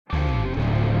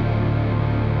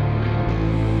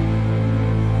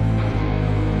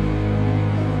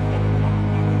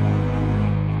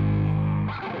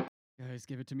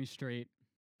give it to me straight.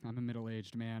 I'm a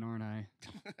middle-aged man, aren't I?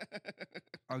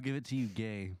 I'll give it to you,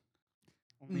 gay.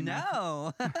 Only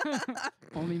No.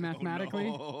 Only mathematically?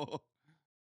 Oh, no.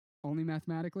 Only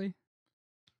mathematically?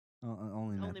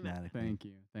 Only mathematically.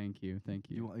 Thank you.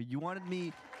 You wanted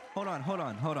me. Hold on.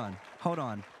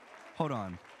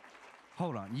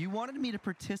 You wanted me to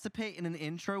participate in an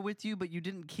intro with you, but you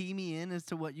didn't key me in as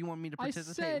to what you want me to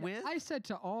participate with. I said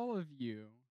to all of you,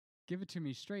 give it to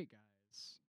me straight, guys.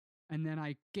 And then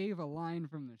I gave a line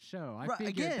from the show. I figured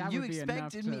again, that you would be enough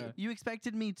expected to... me. You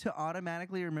expected me to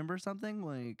automatically remember something.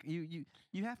 Like you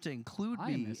have to include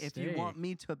me if you want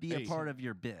me to be a part of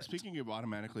your bit. Speaking of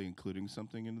automatically including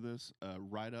something into this,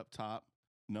 right up top,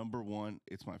 number 1,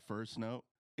 it's my first note.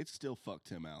 It's still fuck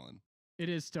Tim Allen. It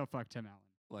is still fuck Tim Allen.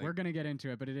 Like, we're gonna get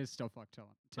into it, but it is still fuck Tim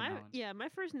Allen. Yeah, my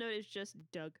first note is just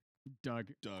Doug. Doug.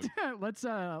 let's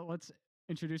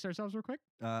introduce ourselves real quick.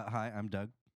 Hi, I'm Doug.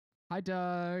 Hi,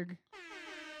 Doug.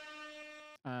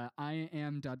 I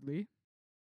am Dudley.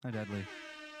 Hi, Dudley.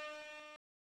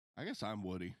 I guess I'm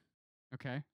Woody.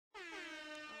 Okay.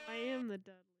 I am the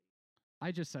Dudley.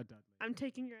 I just said Dudley. I'm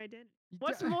taking your identity.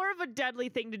 What's more of a Dudley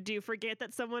thing to do? Forget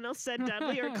that someone else said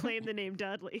Dudley or claim the name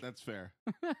Dudley? That's fair.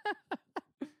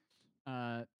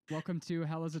 Welcome to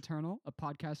Hell is Eternal, a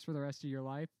podcast for the rest of your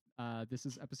life. This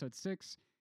is episode 6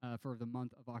 for the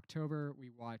month of October. We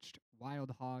watched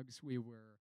Wild Hogs. We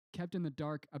were kept in the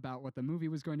dark about what the movie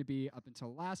was going to be up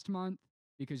until last month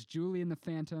because Julie and the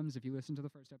Phantoms, if you listen to the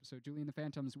first episode, Julie and the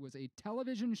Phantoms was a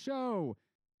television show.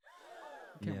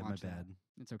 You can't watch my bad.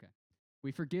 That. It's okay.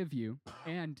 We forgive you,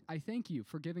 and I thank you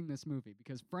for giving this movie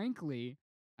because, frankly,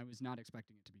 I was not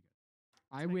expecting it to be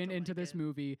good. I went into this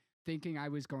movie thinking I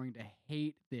was going to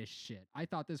hate this shit. I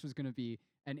thought this was going to be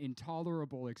an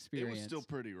intolerable experience. It was still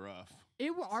pretty rough.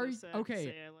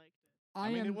 Okay. I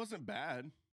mean, it wasn't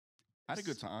bad. I had a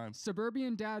good time.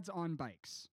 Suburban dads on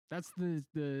bikes. That's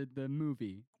the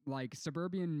movie. Like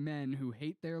suburban men who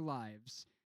hate their lives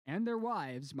and their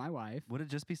wives. My wife. Would it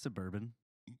just be suburban?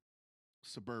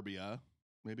 Suburbia,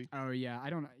 maybe. Oh yeah,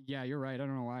 Yeah, you're right. I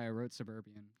don't know why I wrote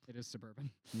suburban. It is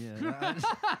suburban. Yeah.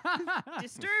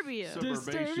 Disturbia.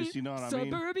 Suburbaceous, you know what I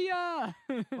mean? Suburbia.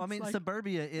 Well, I mean,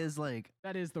 suburbia is like...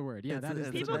 That is the word. Yeah, that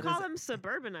is. People call them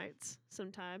suburbanites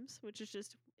sometimes, which is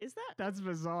just... Is that? That's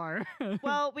bizarre.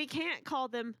 Well, we can't call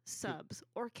them subs,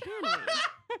 or can we?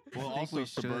 Well, also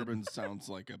suburban sounds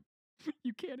like a...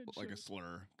 You can't. Like a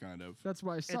slur, kind of. That's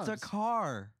why subs. It's a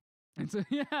car.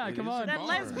 Come on. That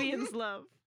lesbians love.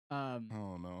 Oh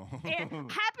no.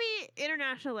 Happy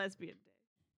International Lesbian Day.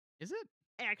 Is it?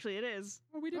 Actually, it is.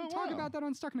 Well, we didn't talk about that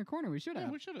on Stuck in a Corner. We should have.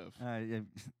 Yeah, we should have.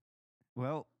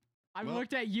 Well, I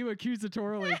looked at you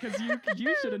accusatorily because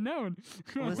you should have known.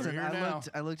 Listen,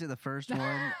 I looked at the first one.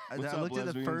 I looked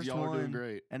at the first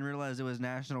one and realized it was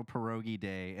National Pierogi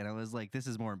Day, and I was like, "This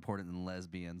is more important than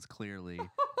lesbians." Clearly.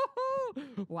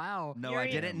 Wow. No, I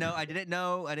didn't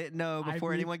know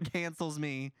before anyone cancels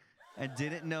me. I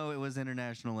didn't know it was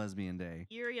International Lesbian Day.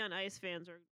 Yuri on Ice fans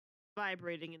are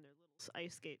vibrating in their little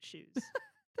ice skate shoes.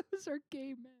 Those are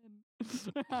gay men.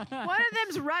 One of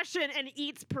them's Russian and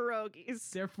eats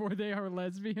pierogies. Therefore, they are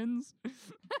lesbians. Do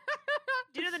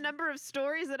you know the number of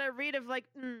stories that I read of like,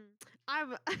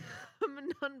 I'm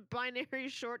a non-binary,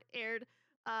 short-haired,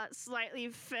 slightly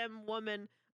femme woman.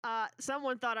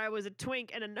 Someone thought I was a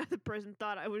twink, and another person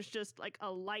thought I was just like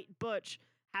a light butch.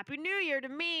 Happy New Year to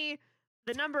me.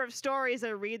 The number of stories I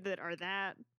read that are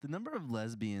that. The number of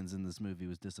lesbians in this movie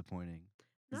was disappointing.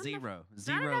 Zero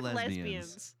Not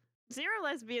lesbians. 0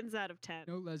 lesbians out of 10.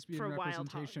 No lesbian for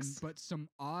representation, but some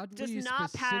oddly does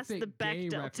not pass the specific gay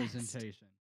Bechdel representation.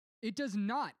 test. It does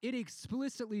not. It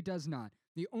explicitly does not.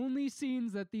 The only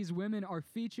scenes that these women are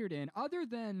featured in, other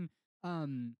than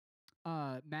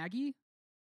Maggie,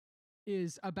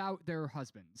 is about their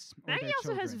husbands. Maggie their also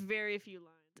children. has very few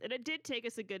lines. And it did take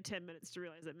us a good 10 minutes to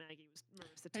realize that Maggie was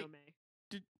Marissa Tomei.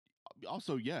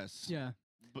 Also, yes. Yeah.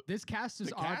 But this cast is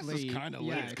the cast oddly is kind of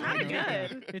yeah, lit. It's kind of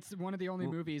good. It's one of the only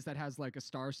movies that has like a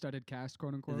star-studded cast,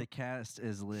 quote unquote. The cast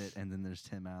is lit, and then there's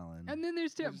Tim Allen. And then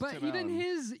there's Tim, but Tim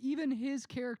Allen. even his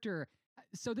character.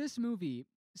 So this movie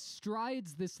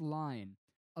strides this line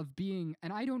of being,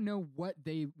 and I don't know what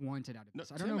they wanted out of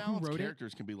this. I don't know who Allen's wrote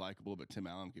characters can be likable, but Tim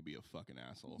Allen could be a fucking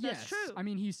asshole. Yes, That's true. I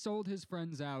mean, he sold his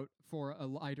friends out for a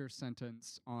lighter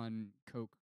sentence on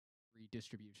coke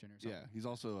redistribution or something. Yeah, he's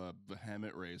also a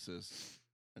vehement racist,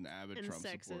 an avid And Trump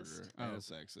sexist. supporter, and a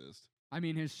sexist. I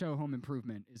mean, his show Home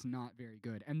Improvement is not very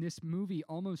good. And this movie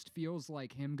almost feels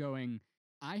like him going,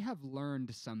 I have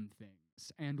learned some things.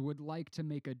 this and would like to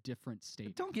make a different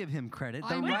statement. Don't give him credit.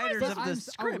 The I know writers of the I'm-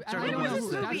 script oh, are I the don't ones know who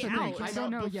who- said that's it. the It thing. came I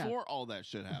don't out know yet. before all that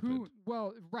shit happened.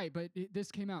 Well, right, but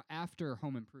this came out after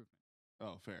Home Improvement.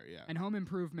 Oh, fair, yeah. And Home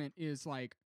Improvement is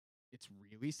like, it's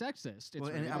really sexist. It's Well,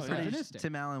 really and I'm pretty misogynistic.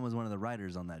 Tim Allen was one of the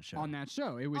writers on that show. On that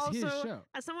show. It was his Also, show.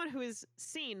 as someone who has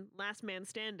seen Last Man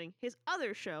Standing, his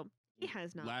other show, he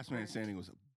has not. Last Man learned. Standing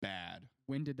was bad.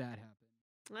 When did that happen?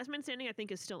 Last Man Standing, I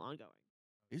think, is still ongoing.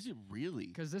 Is it really?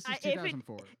 Because this is If it-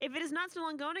 2004. If it is not still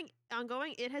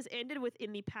ongoing, it has ended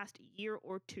within the past year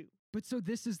or two. But so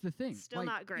this is the thing. Still like,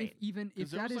 not great. If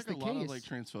there that was is like the a lot case, of like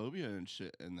transphobia and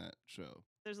shit in that show.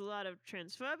 There's a lot of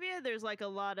transphobia. There's like a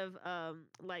lot of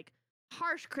like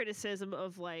harsh criticism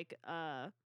of like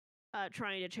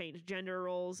trying to change gender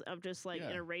roles, of just like an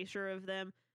Yeah. erasure of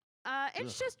them.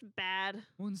 It's Ugh. just bad.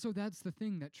 well, and so that's the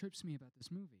thing that trips me about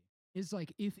this movie. Is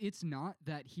like if it's not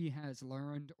that he has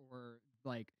learned or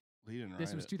like He didn't this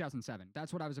write was it. 2007.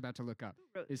 That's what I was about to look up.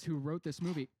 Who wrote Is who wrote this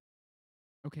movie?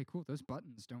 Okay, cool. Those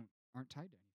buttons aren't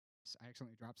tied to anything. I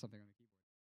accidentally dropped something on the keyboard.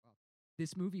 Wow.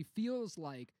 This movie feels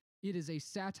like it is a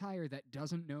satire that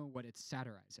doesn't know what it's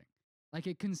satirizing. Like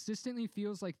it consistently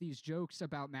feels like these jokes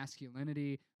about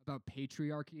masculinity, about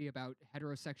patriarchy, about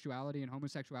heterosexuality and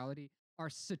homosexuality are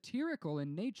satirical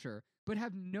in nature, but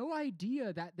have no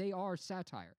idea that they are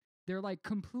satire. They're like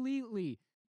completely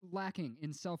lacking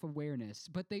in self-awareness,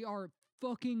 but they are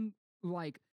fucking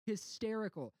like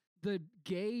hysterical. The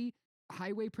gay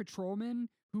highway patrolman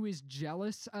who is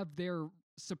jealous of their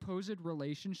supposed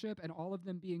relationship and all of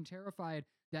them being terrified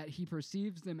that he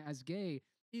perceives them as gay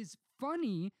is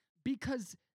funny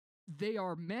because they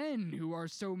are men who are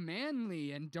so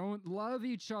manly and don't love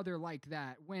each other like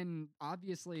that, when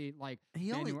obviously like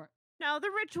He men only- who are- No, the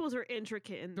rituals are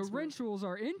intricate in the this movie. rituals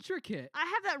are intricate. I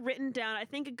have that written down. I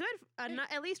think a good,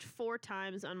 not, at least 4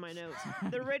 times on my notes.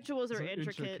 The rituals are So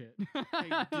intricate. Hey,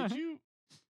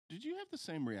 did you have the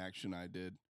same reaction I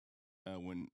did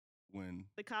when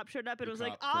The cop showed up and The was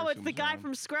like, cop "Oh, it's person the was guy around.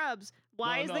 from Scrubs.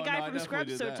 Why No, is no, the guy no, I from definitely Scrubs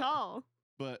did so that. tall?"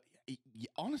 but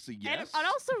honestly, yes. And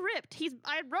also ripped.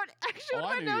 I wrote actually Oh,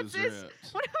 one I of knew my he notes was is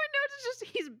ripped. one of my notes is just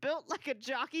he's built like a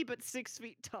jockey but 6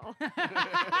 feet tall.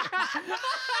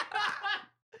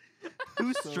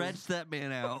 Who So- stretched that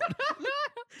man out?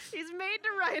 He's made to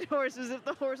ride horses if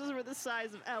the horses were the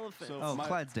size of elephants. So- Oh, My-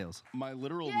 Clydesdales. My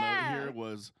literal Yeah. note here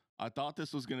was I thought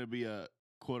this was going to be a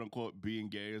quote unquote being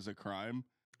gay is a crime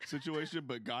situation,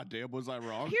 but goddamn was I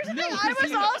wrong? Here's the No, thing, I 'cause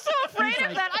was he- also afraid It's of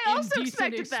like that. I also indecent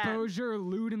expected that. exposure,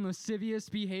 lewd and lascivious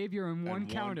behavior, and one one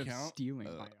count of count stealing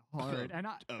of- my heart. And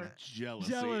Of jealousy.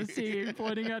 jealousy,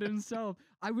 pointing at himself.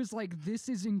 I was like, this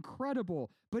is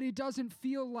incredible, but it doesn't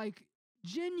feel like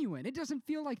genuine. It doesn't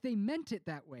feel like they meant it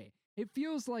that way. It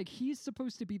feels like he's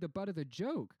supposed to be the butt of the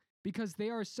joke because they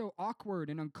are so awkward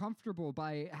and uncomfortable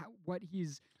by what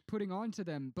he's putting onto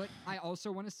them. But I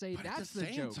also want to say But that's at the the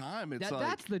same joke. time, it's That's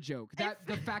like the joke. That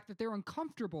the fact that they're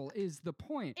uncomfortable is the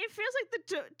point. It feels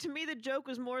like to me the joke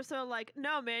was more so like,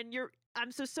 no man,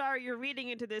 I'm so sorry you're reading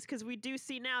into this because we do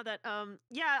see now that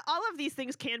yeah, all of these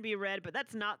things can be read, but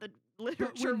that's not the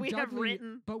literature we have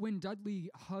written. But when Dudley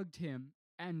hugged him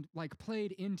and like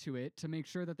played into it to make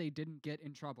sure that they didn't get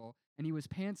in trouble, and he was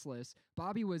pantsless,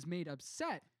 Bobby was made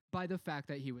upset by the fact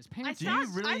that he was pantsless. Do you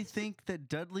really think that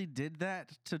Dudley did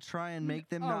that to try and make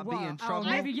them not be in trouble?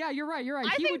 Maybe, yeah, you're right. I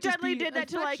he think would just Dudley be did that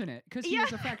to, like- affectionate because he Yeah.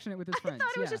 was affectionate with his friends. I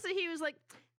thought it was yeah. just that he was like,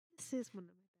 this is one of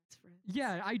my best friends.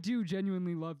 Yeah, I do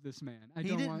genuinely love this man. I He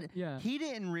don't didn't. want. Yeah, He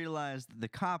didn't realize that the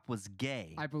cop was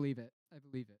gay. I believe it. I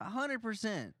believe it.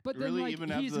 100%. But then, Really like, even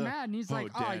have he's the, mad, and he's "Oh,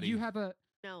 like, "Oh, daddy." you have a."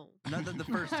 No. Not the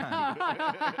first time.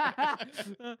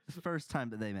 The first time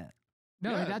that they met.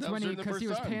 No, Yeah, that's that when was during the because he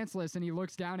was first time. pantsless, and he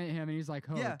looks down at him, and he's like,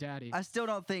 "Oh, Yeah, daddy." I still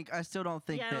don't think Yeah, I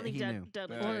that don't think he knew.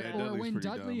 Dudley. Yeah, Or, yeah, or Dudley's when pretty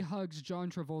Dudley dumb. hugs John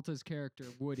Travolta's character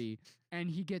Woody, and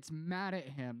he gets mad at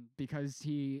him because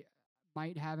he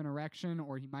might have an erection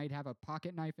or he might have a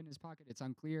pocket knife in his pocket. It's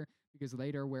unclear because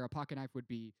later, where a pocket knife would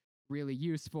be really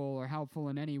useful or helpful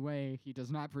in any way, he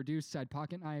does not produce said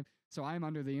pocket knife. So I'm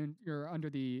you're under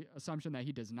the assumption that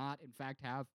he does not, in fact,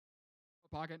 have a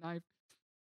pocket knife.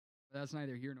 But that's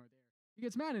neither here nor there. He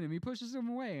gets mad at him. He pushes him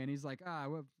away, and he's like,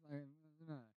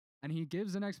 and he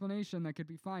gives an explanation that could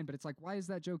be fine, but it's like, why is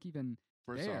that joke even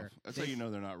First there? off, that's how you know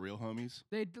they're not real homies.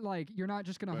 You're not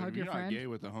just gonna But hug if your you're friend. not gay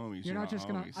with the homies. You're not just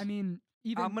gonna. homies. I mean,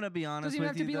 even I'm gonna be honest doesn't even with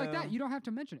have to you. be like though. that. You don't have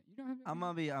to mention it. You don't have. I'm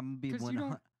gonna be 'Cause you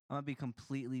don't- I'm gonna be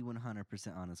completely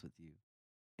 100% honest with you.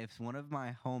 if one of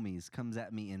my homies comes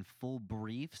at me in full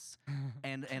briefs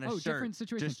and a shirt, different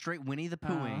situation. just straight Winnie the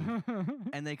Poohing,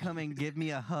 and they come and give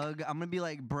me a hug, I'm gonna be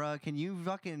like, bruh, can you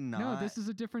fucking not? No, this is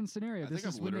a different scenario. I This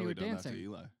think is I've when they were literally done that to dancing.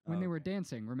 Eli. When they were Okay.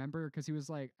 dancing, remember? Because he was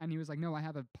like, no, I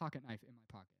have a pocket knife in my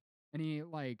pocket, and he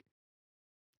like,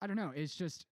 I don't know. It's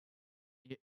just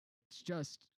The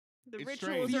It's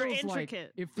rituals strange. are feels like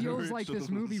intricate. it feels like this rituals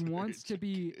movie are wants to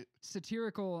be intricate.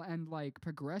 satirical and like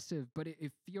progressive, but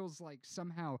it feels like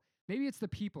somehow maybe it's the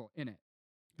people in it.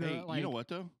 Hey, like, you know what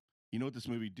though? You know what this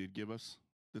movie did give us?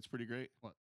 That's pretty great.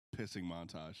 What? Pissing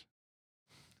montage.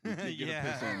 We did get Yeah.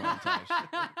 a pissing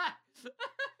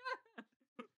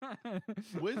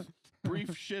montage with brief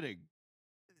shitting.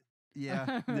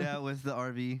 yeah, with the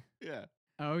RV. Yeah.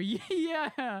 Oh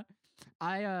yeah.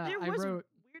 I There was wrote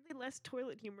weirdly less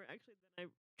toilet humor actually than I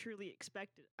truly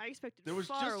expected. I expected There was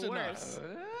far just worse.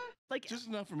 enough. Like Just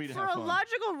enough for me to for have a fun.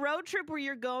 logical road trip where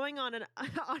you're going on an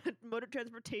on a mode of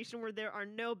transportation where there are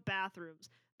no bathrooms,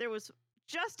 there was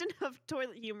just enough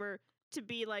toilet humor to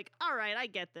be like, all right, I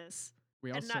get this.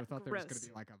 we and also not thought there was going gross. to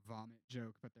be like a vomit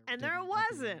joke, but there And there didn't at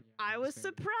the wasn't. end. Yeah, I was very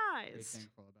surprised.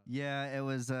 thankful about Yeah,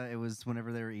 it was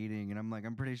whenever they were eating, and I'm like,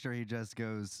 I'm pretty sure he just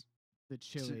goes the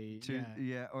chili.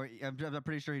 to or I'm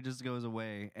pretty sure he just goes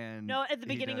away and No, at the he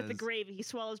beginning with the does- gravy, he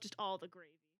swallows just all the gravy.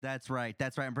 That's right.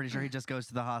 I'm pretty sure he just goes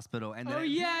to the hospital and then Oh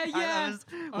yeah, I yeah. was-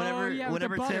 Oh, whenever yeah, with the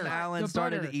whenever butter. Tim Allen The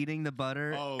started butter. eating the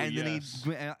butter, Oh, and then yes.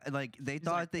 he like they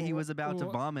thought like, that he was about to oh.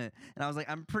 vomit, and I was like,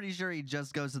 I'm pretty sure he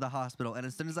just goes to the hospital. And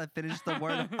as soon as I finished the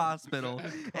word hospital,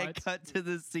 it cut to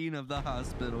the scene of the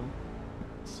hospital.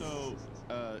 So,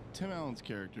 Tim Allen's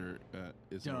character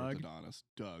is an Doug. orthodontist.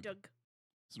 Doug. Doug,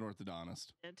 Is an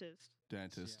orthodontist. dentist.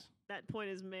 Dentist. That point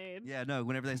is made. Yeah, no.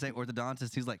 Whenever they say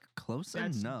orthodontist, he's like close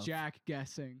That's enough. Jack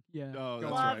guessing. Yeah. Oh, Go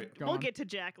that's on. Love, right. Go we'll on. get to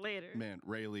Jack later. Man,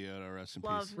 Ray Liotta, rest in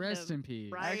Love peace. Rest him, in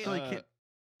peace. right? Actually, Uh,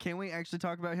 can we actually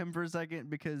talk about him for a second?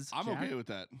 Because I'm Jack? okay with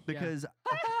that. because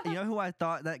you know who I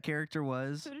thought that character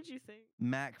was? Who did you think?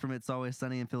 Mac from It's Always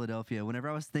Sunny in Philadelphia. Whenever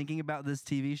I was thinking about this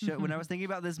TV show, when I was thinking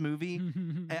about this movie,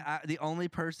 the only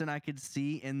person I could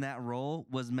see in that role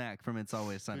was Mac from It's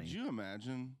Always Sunny. Could you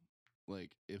imagine,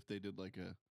 like, if they did like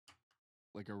a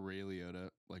Ray Liotta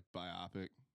like biopic,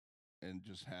 and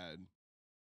just had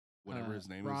whatever his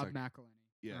name Rob is, like McElhenney.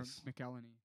 Yes. Or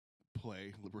McElhenney.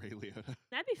 play Ray Liotta?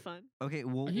 That'd be fun. Okay,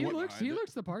 well, He what looks behind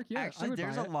it? the part. Yeah. I actually, would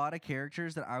there's buy a it. lot of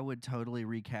characters that I would totally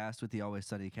recast with the Always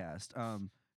Sunny cast.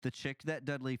 The chick that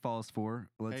Dudley falls for.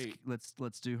 Hey,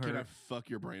 Let's do her. Can I fuck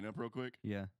your brain up real quick?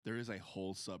 Yeah. There is a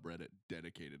whole subreddit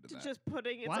dedicated to that. Just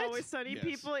putting It's What? Always Sunny Yes.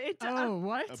 people into. Oh,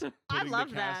 what? I Putting love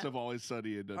the cast that. of Always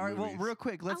Sunny into All right. movies. Well, real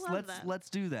quick, let's love that. let's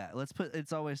do that. Let's put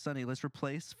It's Always Sunny. Let's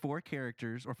replace 4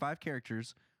 characters or 5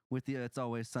 characters with the It's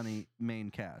Always Sunny main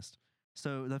cast.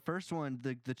 So the first one,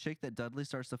 the chick that Dudley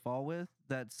starts to fall with,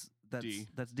 that's D.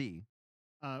 That's D.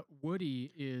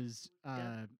 Woody is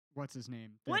Yeah. what's his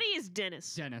name? The- Woody is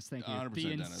Dennis. Dennis, thank you. 100% The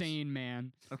Dennis. insane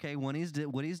man. Okay, Woody's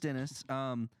Dennis.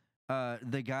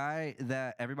 The guy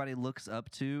that everybody looks up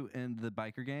to in the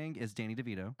biker gang is Danny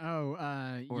DeVito. Oh,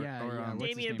 Or- yeah, or, yeah. um, What's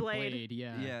his Damian name? Blade.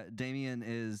 Yeah. Yeah, Damien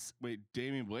is Wait,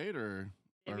 Damian Blade or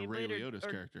Amy Ray Blade Liotta's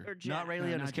character? Or not Jack. Ray No,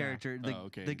 Liotta's not Jack. character. The, Oh,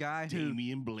 okay. the guy who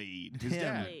Damian Blade. His Him.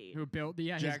 dad. Blade. Who built the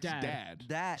Jack's his dad.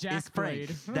 that Jack is Frank.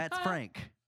 Blade. That's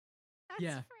Frank. That's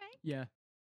Yeah. Frank. Yeah.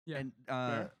 Yeah. And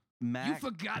Fair. Mac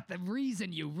forgot the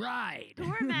reason you ride. Who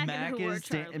are Mac, and who are is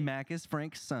Charlie? Mac is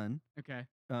Frank's son. Okay.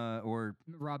 Or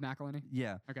Rob McElhenney.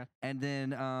 yeah. Okay. And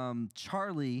then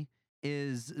Charlie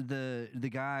is the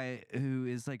guy who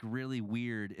is like really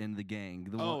weird in the gang.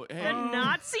 The Oh, one, hey. The Oh.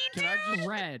 Nazi Can dude? I just?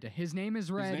 Red. His name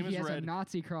is Red. name he is has a Red.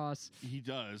 Nazi cross. He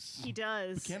does. He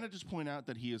does. But can I just point out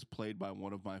that he is played by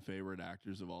one of my favorite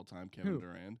actors of all time, Kevin Who?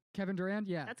 Durant? Kevin Durant.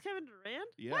 Yeah. That's Kevin Durant?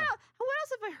 Yeah. Wow. What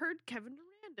else have I heard Kevin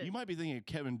Durant in? You might be thinking of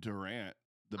Kevin Durant,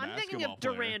 the I'm thinking basketball of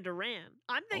player. Duran Duran.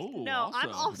 I'm thinking Oh, no. I'm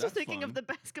also, also that's thinking fun. of the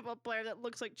basketball player that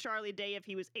looks like Charlie Day if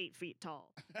he was 8 feet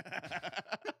tall.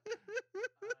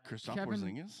 Christoph Kevin-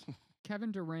 Porzingis?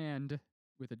 Kevin Durand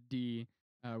with a D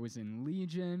was in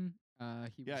Legion.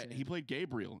 He Yeah, was in, he played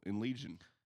Gabriel in Legion.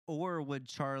 or would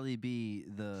Charlie be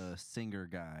the singer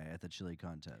guy at the chili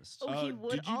contest? Oh, he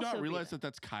would Did you also not be realize that. that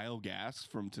that's Kyle Gass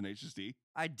from Tenacious D?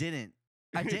 I didn't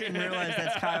realize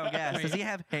that's Kyle Gass. Does Wait. he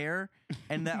have hair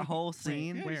in that whole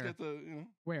scene? Yeah, Where? he's got the,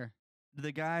 where?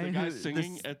 The guy the guy who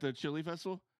singing this- at the chili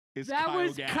festival is That Kyle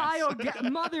was Gass. Kyle,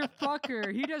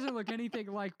 motherfucker. He doesn't look anything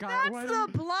like Kyle. That's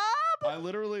the blob?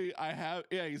 I have,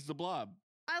 yeah, he's the blob.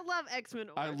 I love X-Men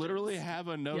I Origins. literally have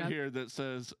a note Yeah. here that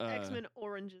says X-Men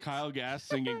Oranges. Kyle Gass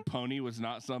singing "Pony" was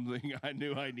not something I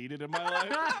knew I needed in my life.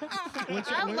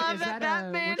 I love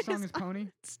that man Which song is is Pony?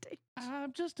 Stage.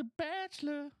 I'm just a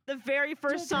bachelor. The very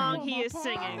first Just song want he my is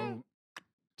singing. partner.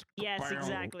 Yes, Bow.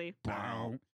 exactly.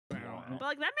 Bow. But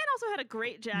like that man also had a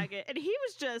great jacket, and he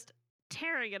was just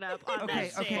tearing it up on Okay,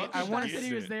 that stage. okay, I wanna That say-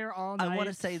 he was there all night. I want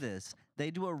to say this. They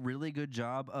do a really good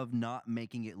job of not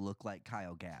making it look like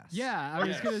Kyle Gass. Yeah, I was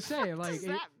Yes. gonna say What like. does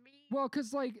that mean? Well,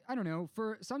 because like I don't know,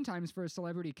 sometimes for a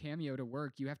celebrity cameo to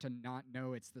work, you have to not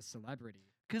know it's the celebrity.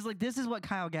 Because like this is what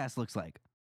Kyle Gass looks like.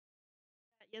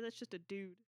 Yeah, that's just a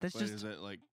dude. That's Wait, just is it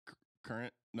like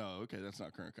current? No, okay, that's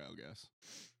not current Kyle Gass.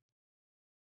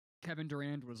 Kevin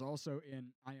Durant was also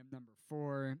in I Am Number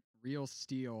 4, Real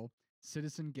Steel,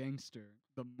 Citizen Gangster,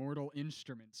 the Mortal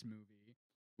Instruments movie,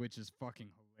 which is fucking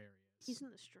hilarious. He's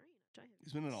in The Strain. Which I haven't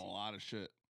He's been in a seen. lot of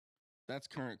shit. That's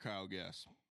current Kyle Gass.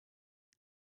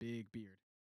 Big beard.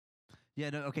 yeah.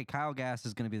 No, okay, Kyle Gass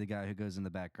is going to be the guy who goes in the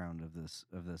background of this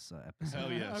episode.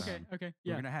 Hell yes. Okay, okay,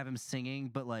 We're yeah. gonna have him singing,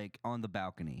 but like on the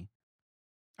balcony.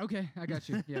 Okay, I got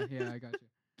you. Yeah, I got you.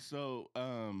 So,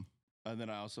 and then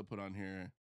I also put on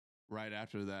here, right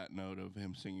after that note of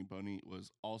him singing "Pony"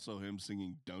 was also him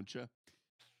singing "Don't Ya."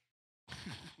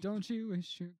 Don't you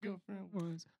wish your girlfriend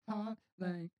was hot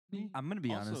like me? I'm gonna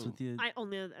be honest Also- with you. I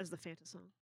only know that as the Fanta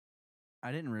song.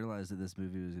 I didn't realize that this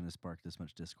movie was gonna spark this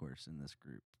much discourse in this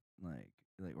group, like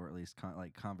or at least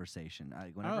conversation.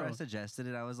 Whenever I Oh. suggested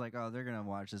it, I was like, oh, they're gonna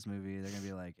watch this movie. They're gonna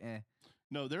be like, eh.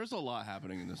 No, there's a lot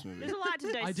happening in this movie. There's a lot to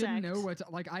dissect. I didn't know what to,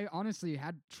 like. I honestly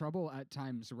had trouble at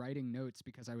times writing notes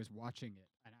because I was watching it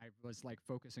and I was like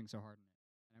focusing so hard on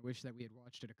it. And I wish that we had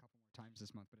watched it a couple more times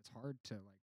this month, but it's hard to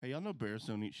like. Hey, y'all know bears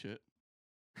don't eat shit.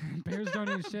 Bears don't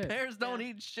eat shit. Bears don't Yeah.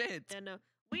 eat shit. And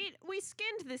we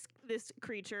skinned this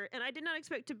creature, and I did not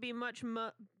expect to be much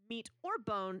meat or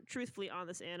bone, truthfully, on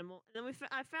this animal. And then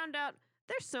I found out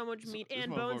there's so much This- meat this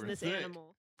and bones in motherfucker's this thick.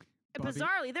 animal. Bubby.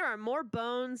 Bizarrely, there are more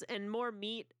bones and more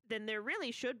meat than there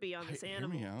really should be on Hey, this hear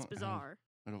me animal. It's out. bizarre.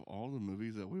 Out of all the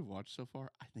movies that we've watched so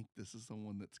far, I think this is the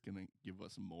one that's gonna give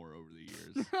us more over the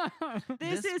years.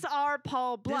 This This- is our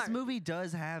Paul Blart. This movie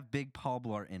does have big Paul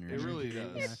Blart energy. It really Yeah.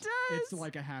 does. It does. It's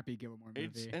like a Happy Gilmore movie.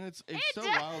 It's It so does.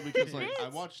 wild because like I It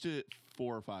is. watched it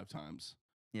 4 or 5 times,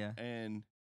 Yeah. and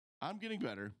I'm getting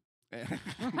better.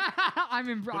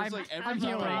 I'm But it's like every I'm time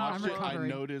healing. I I'm watched it, I recovering.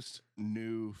 noticed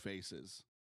new faces,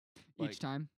 like- Each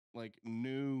time. like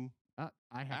new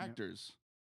I have actors,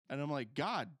 and I'm like,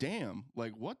 God damn!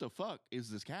 Like, what the fuck is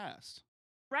this cast?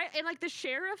 Right, and like the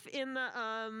sheriff in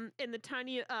the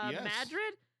tiny Yes.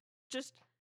 Madrid, just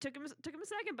took him a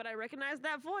second, but I recognized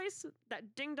that voice,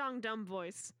 that ding dong dumb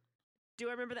voice. Do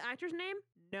I remember the actor's name?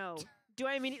 No. Do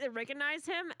I immediately recognize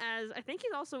him as? I think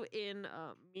he's also in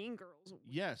Mean Girls.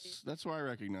 Yes, that's where I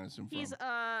recognized him from. He's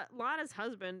Lana's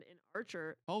husband in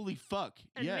Archer, Holy fuck!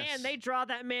 and yes, man, they draw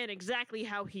that man exactly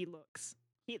how he looks.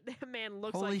 That man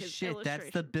looks Holy like his shit, that's the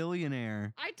illustration.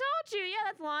 billionaire. I told you, yeah,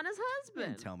 that's Lana's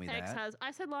husband. tell me that. Ex-hus-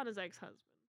 I said Lana's ex-husband.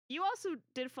 You also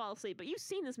did fall asleep, but you've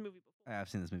seen this movie before. I've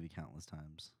seen this movie countless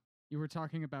times. You were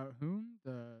talking about whom?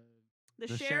 The The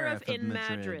sheriff sheriff of in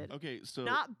Madrid. Madrid. okay. So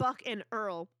Not Buck and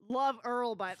Earl. Love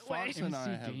Earl, by the way. Fox and I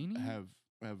MC Gainey?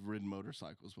 have ridden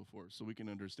motorcycles before, so we can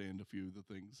understand a few of the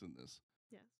things in this.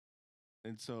 Yes.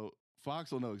 And so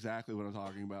Fox will know exactly what I'm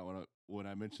talking about when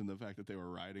I mentioned the fact that they were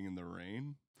riding in the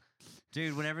rain.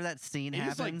 Dude, whenever that scene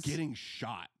It's like happens, getting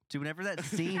shot. dude, whenever that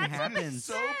scene That's what they happens,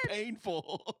 So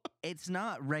painful. it's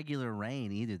not regular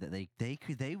rain either. That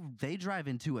they drive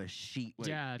into a sheet. Like,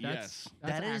 Yeah, yes.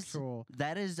 that's That is- actual.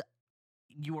 That is,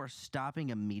 you are stopping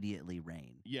immediately.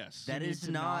 Rain. Yes. That need is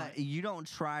to not. not- You don't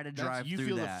try to drive you through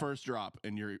feel that. the first drop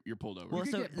and you're pulled over. Well,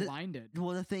 You so could get the- blinded.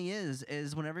 Well, the thing is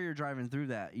whenever you're driving through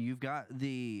that, you've got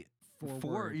the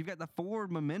Forward. you've got the forward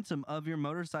momentum of your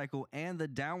motorcycle and the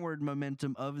downward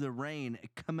momentum of the rain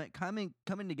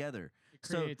coming together. It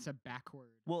so- creates a backward.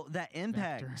 Well, that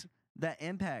vector.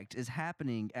 impact is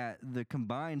happening at the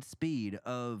combined speed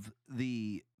of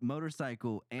the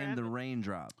motorcycle and the Gravity.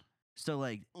 raindrop. So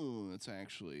like, Oh, it's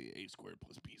actually a squared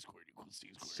plus b squared equals c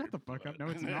squared. Shut the fuck up. No,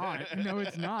 it's not. No,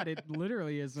 it's not. It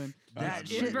literally isn't. That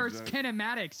It's shit- inverse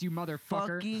kinematics, you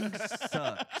motherfucker. fucking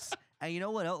sucks. And you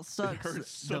know what else It sucks?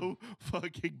 hurts The so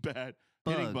fucking bad.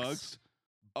 Hitting bugs.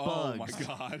 Oh my Bugs.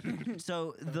 god.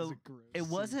 So That was a gross it scene.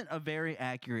 wasn't a very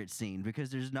accurate scene because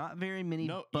there's not very many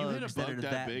No, you bugs hit a that bug are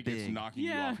that big, it's knocking you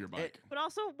Yeah. off your bike. But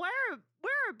also, where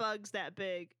are bugs that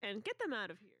big? And get them out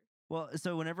of here. Well,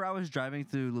 so whenever I was driving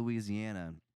through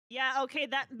Louisiana, Yeah, okay,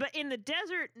 but in the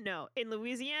desert, no. In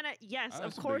Louisiana, yes, I of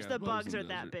have some course big-ass the bugs bugs in are the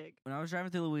that desert. big. When I was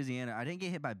driving through Louisiana, I didn't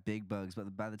get hit by big bugs,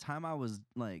 but by the time I was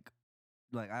like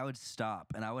I would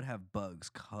stop and I would have bugs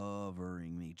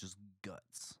covering me, just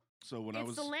guts. So when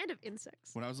It's the land of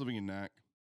insects. I was living in Nac,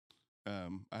 I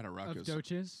had a Of ruckus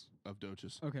Doches? of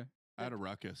Doches. Okay. I had a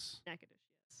ruckus, Natchitoches,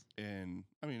 yes. and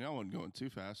I mean I wasn't going too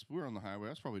fast. We were on the highway.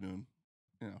 I was probably doing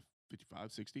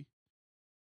 55, 60,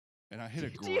 and I hit a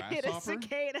Do you hit a grasshopper.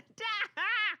 cicada?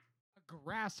 A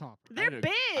grasshopper. They're A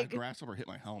big. grasshopper hit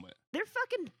my helmet, They're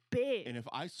fucking big. and if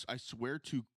I swear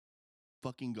to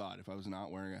fucking God, if I was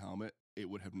not wearing a helmet, it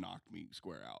would have knocked me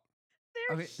square out.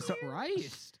 They're Okay, so- huge.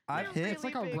 Christ. I've They're hit It's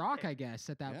like really a big rock, things. I guess,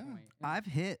 at that Yeah. point. I've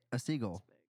hit a seagull.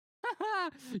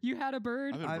 You had a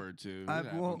bird? I've hit a I've- bird too.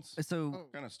 I've so Oh.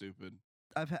 Kind of stupid.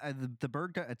 the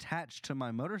bird got attached to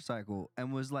my motorcycle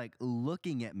and was like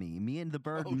looking at me. Me and the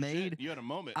bird Oh, made shit. You had a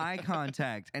moment. eye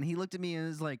contact, and he looked at me and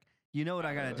was like, "You know what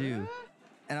I gotta do?"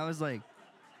 And I was like,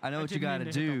 "I know what you didn't gotta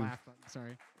mean to hit the do." laugh button,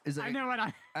 Sorry. Is I know what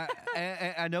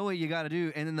I know what you gotta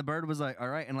do. And then the bird was like, "All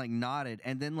right," and like nodded,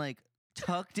 and then like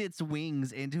tucked its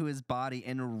wings into his body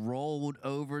and rolled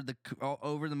over the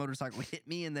motorcycle, hit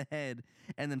me in the head,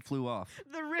 and then flew off.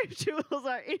 The rituals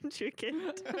are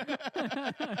intricate.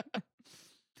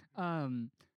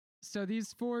 So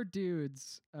these four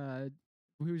dudes,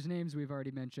 whose names we've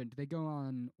already mentioned, they go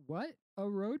on what? A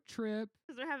road trip.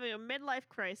 Because they're having a midlife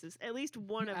crisis. At least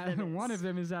one of Yeah, them is. one of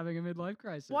them is having a midlife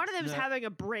crisis. One of them is No. having a I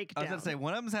breakdown. was gonna say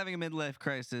one of them's having a midlife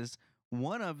crisis.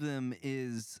 One of them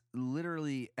is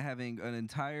literally having an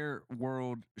entire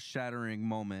world-shattering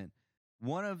moment.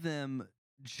 One of them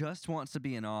just wants to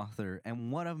be an author,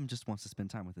 and one of them just wants to spend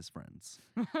time with his friends.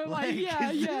 Like,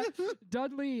 yeah.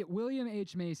 Dudley, William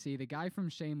H. Macy, the guy from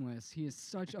Shameless, he is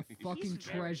such a fucking very-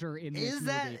 treasure in this Is movie.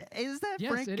 that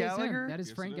Yes, Frank it is him. Gallagher? That is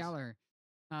Yes, Frank it is. Gallagher.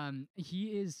 He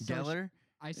is such, Geller?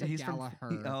 I said He's from- Gallagher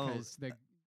oh. because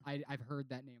I've heard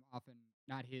that name often,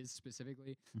 not his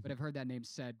specifically, but I've heard that name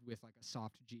said with like a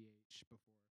soft GH before.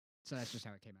 So that's just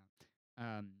how it came out.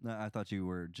 No, I thought you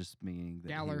were just meaning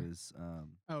that Galler. he was.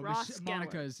 Oh, Ross Geller.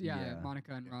 Monica's, yeah, Yeah.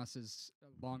 Monica and Ross's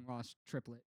long lost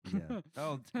triplet. Yeah.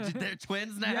 Oh, they're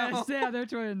twins now. Yes, yeah, they're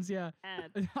twins. Yeah,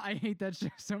 Bad. I hate that show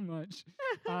so much.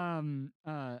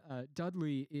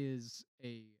 Dudley is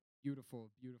a beautiful,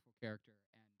 beautiful character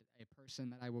and a person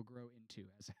that I will grow into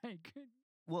as I could.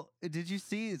 Well, did you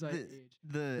see As I the age.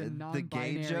 the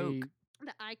gay joke? non-binary-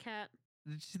 The iCat.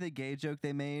 Did you see the gay joke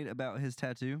they made about his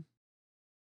tattoo?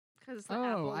 Because the Oh,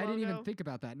 Apple I didn't even logo. think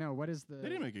about that. No, what is the? They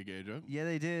didn't make a gay joke. Yeah,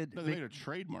 they did. No, they made a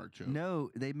trademark joke.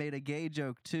 No, they made a gay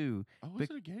joke too. Oh, was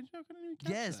bec- it a gay joke? I didn't even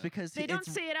catch Yes, that. because They don't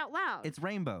it's say it out loud. it's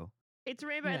rainbow, It's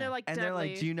rainbow, and Yeah. they're like, and they're like,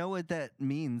 Dudley. "Do you know what that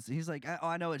means?" He's like, "Oh,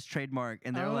 I know it's trademark,"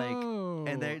 and they're like,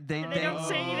 and they And they don't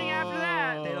say anything after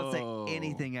that. they don't say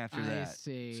anything after I that.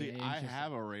 see. See, I Interesting.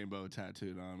 have a rainbow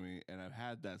tattooed on me, and I've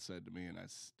had that said to me, and I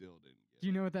still didn't get Do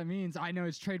you know what that means? I know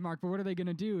it's trademark, but what are they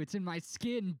gonna do? It's in my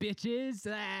skin, bitches.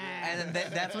 And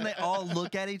then that's when they all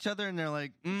look at each other and they're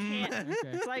like, Can't. Okay.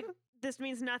 It's like, this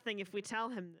means nothing if we tell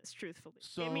him this truthfully.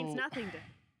 It means So- nothing to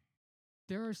him.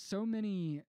 There are so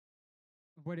many.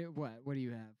 What do you have? Where are you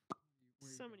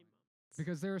So many going? moments.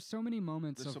 Because there are so many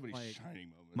moments There's of so many like. shining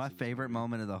moments. My in this favorite movie.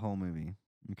 moment of the whole movie,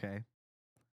 okay,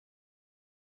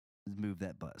 is move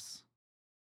that bus.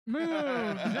 Move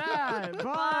that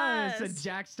bus! And Bus.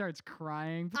 Jack starts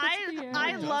crying. But that's the end. No, I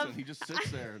he doesn't. love- He just sits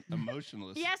there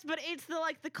emotionless. Yes, but it's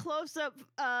the close up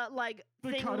like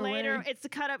The thing cutaway. later. It's the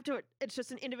cut up to it. It's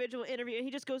just an individual interview, and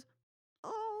he just goes,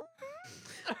 "Oh,"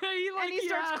 he, like, and he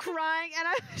yeah. starts crying, and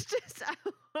I was just I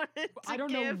wanted to I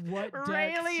don't know give what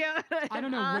Ray Dex- Liotta I don't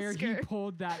an know where he Oscar.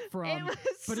 pulled that from. It was,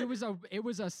 But it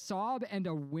was a sob and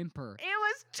a whimper. it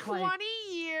was 20 like-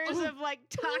 years of like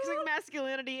toxic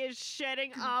masculinity is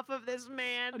shedding off of this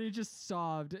man. And he just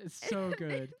sobbed. It's so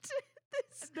good.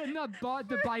 This- Then the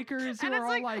bikers who And are it's all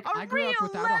like like, a I grew up real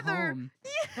without leather."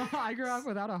 a home. I grew up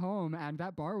without a home, and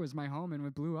that bar was my home, and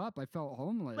it blew up. I felt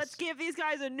homeless. Let's give these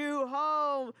guys a new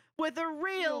home with a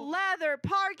real No. leather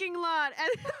parking lot. And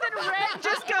then Red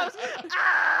just goes,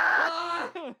 ah!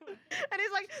 And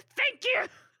he's like, thank you.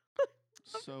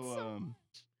 So,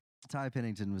 Ty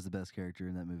Pennington was the best character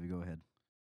in that movie. Go ahead.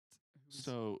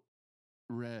 so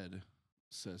Red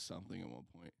says something at one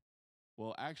point.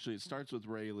 Well, actually, it starts with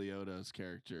Ray Liotta's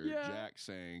character, Yeah. Jack,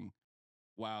 saying,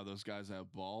 "Wow, those guys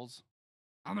have balls."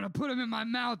 I'm gonna put him in my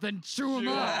mouth and chew him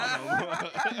Chew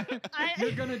up. on 'em.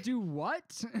 You're gonna do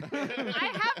what?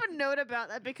 I have a note about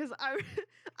that because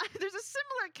there's a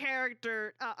similar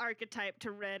character archetype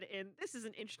to Red in, this is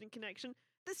an interesting connection,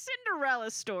 the Cinderella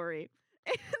story.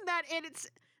 In that it's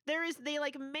there is the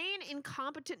like main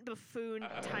incompetent buffoon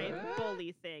type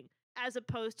bully thing, as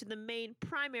opposed to the main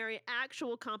primary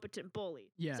actual competent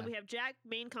bully. Yeah. So we have Jack,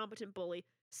 main competent bully,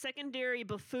 secondary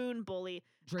buffoon bully.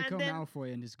 Draco and then,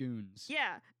 Malfoy and his goons.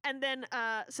 Yeah, and then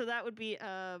so that would be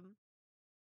wow,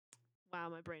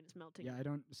 my brain is melting. Yeah, I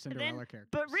don't Cinderella characters.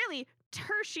 But really,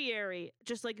 tertiary,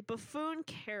 just like buffoon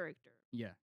character. Yeah.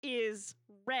 Is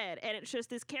Red, and it's just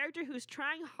this character who's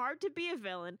trying hard to be a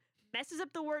villain, messes up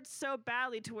the word so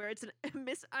badly to where it's a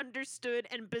misunderstood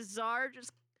and bizarre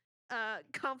just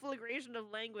conflagration of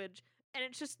language, and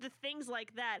it's just the things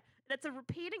like that. That's a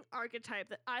repeating archetype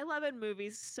that I love in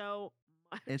movies so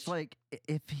much. It's like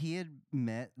if he had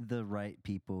met the right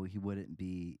people, he wouldn't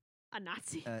be a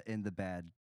Nazi. in the bad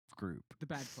group. The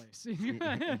bad place. He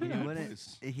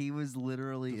wouldn't. He was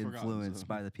literally The forgotten influenced zone.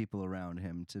 by the people around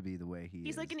him to be the way he is.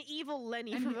 He's like an evil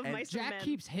Lenny And- from A and Mice and Jack Men.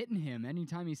 keeps hitting him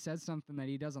anytime he says something that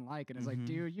he doesn't like, and it's like, Mhm.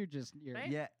 dude, you're Right?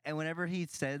 Yeah, and whenever he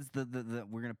says the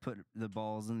we're gonna put the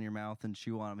balls in your mouth and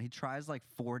chew on them, he tries like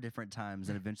 4 different times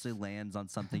and eventually lands on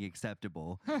something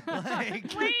acceptable.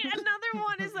 Like, Wait, another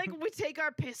one is like we take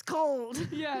our piss cold.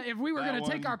 Yeah, if we were That gonna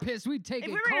take one- our piss, we'd take If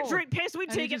it we were cold. gonna drink piss, we'd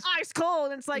And he take it just- ice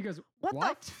cold. And it's He like, goes, what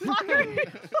what? the fuck are you?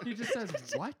 He just says,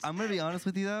 what? I'm gonna be honest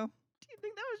with you though, Do you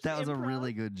think that was that was a improv?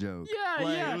 really good joke. Yeah,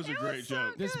 Like, yeah. It was a great so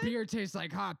joke. This good. beer tastes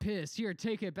like hot piss. Here,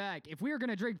 take it back. If we were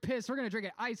gonna drink piss, we're gonna drink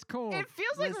it ice cold. It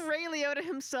feels like This- Ray Liotta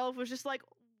himself was just like,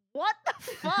 what the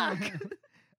fuck?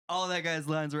 All that guy's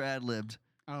lines were ad libbed.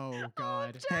 Oh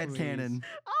God. Head please. cannon.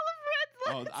 All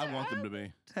of Red's Oh, I want them to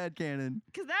be. Head cannon.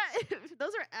 Because that,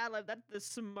 those are ad lib. That's the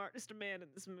smartest man in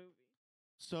this movie.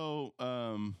 So,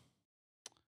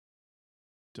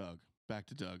 Doug. Back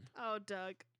to Doug. Oh,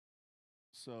 Doug.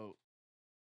 So,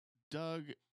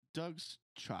 Doug's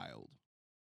child.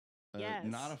 Yes.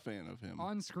 Not a fan of him.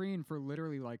 On screen for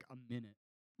literally like a minute.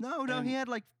 No, And- he had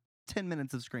like 10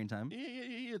 minutes of screen time.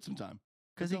 He had some time.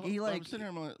 Because So he I'm like sitting here,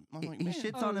 I'm like, he man,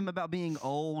 shits on him about being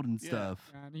old and Yeah.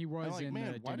 stuff. And he I'm was like, in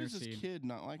man, the why dinner does this scene. kid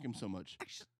not like him so much?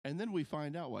 And then we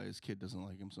find out why his kid doesn't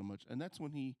like him so much. And that's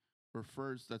when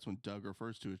that's when Doug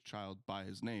refers to his child by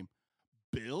his name.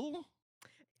 Bill?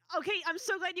 Okay, I'm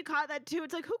so glad you caught that too.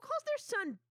 It's like, who calls their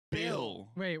son Bill.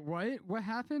 Wait, what? What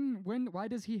happened? Why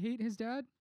does he hate his dad?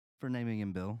 For naming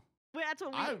him Bill. Wait, that's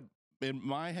what we. In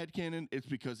my headcanon, it's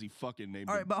because he fucking named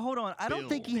All right, him. but hold on. I don't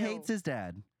think he Bill. hates his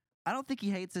dad. I don't think he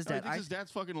hates his No, he dad. thinks his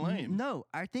dad's fucking lame. No,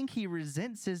 I think he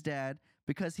resents his dad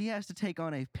because he has to take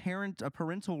on a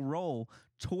parental role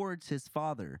towards his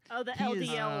father. Oh, the he is-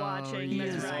 LDL Oh, watching. he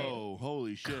That's is- right. Oh,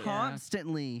 holy shit.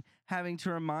 Constantly having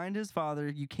to remind his father,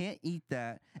 you can't eat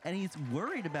that. And he's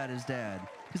worried about his dad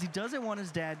because he doesn't want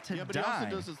his dad to Yeah, but die. he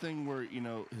also does this thing where,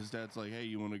 his dad's like, hey,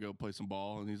 you want to go play some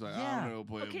ball? And he's like, I Yeah. want to go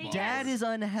play Okay, ball. Dad Yes. is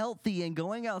unhealthy, and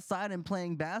going outside and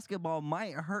playing basketball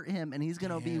might hurt him, and he's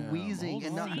going to be Damn, wheezing hold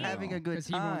and not on having a good Because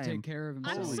he won't take time. care of I'm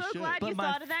himself. Holy so shit. glad But you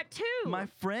my thought of that too. My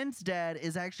friend's dad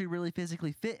is actually really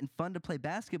physically fit and fun to play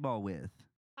basketball with.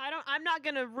 I'm not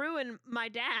gonna ruin my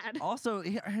dad. Also,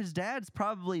 his dad's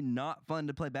probably not fun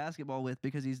to play basketball with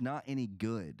because he's not any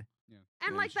good.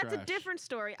 And Yeah, like he's that's a trash. different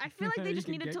story. I feel like they You just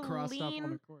can needed get to crossed up on lean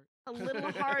the court. a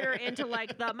little harder into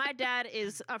like my dad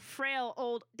is a frail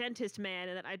old dentist man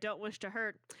and that I don't wish to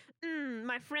hurt.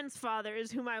 My friend's father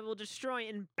is whom I will destroy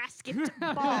in basketball.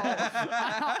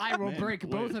 I will Man, break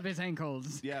both wait. of his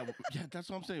ankles. Yeah, that's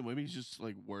what I'm saying. Maybe he's just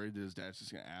like worried that his dad's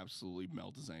just going to absolutely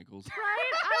melt his ankles.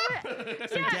 Right?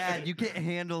 So, Dad, you can't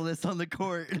handle this on the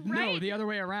court. No, Right. the other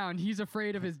way around. He's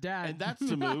afraid of his dad. And that's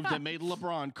the move that made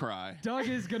LeBron cry. Doug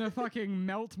is gonna fucking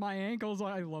melt my ankles.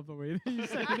 I love the way that you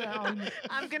say that.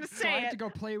 I'm gonna So I say have to it. go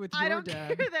play with I your don't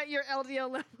dad. care that your LDL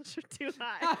levels are too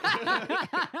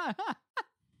high.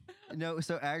 No,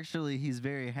 so actually, he's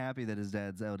very happy that his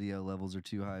dad's LDL levels are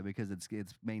too high because it's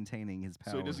maintaining his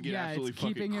power. So he doesn't get Yeah, absolutely it's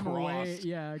keeping fucking him away. crossed.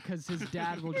 Yeah, because his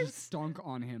dad will His- just stunk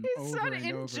on him His over son and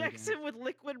over injects again. him with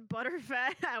liquid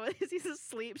butterfat as he's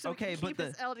asleep so Okay, he can but keep the-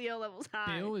 his LDL levels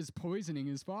high. Bill is poisoning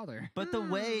his father. But the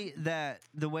way that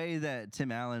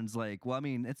Tim Allen's like, well, I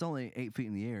mean, it's only 8 feet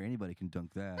in the air. Anybody can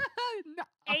dunk that. No,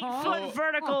 8-foot Oh,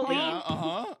 vertical leap. Yeah,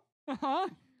 uh-huh. Uh-huh.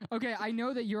 Okay, I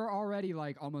know that you're already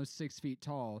like almost 6 feet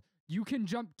tall. You can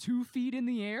jump 2 feet in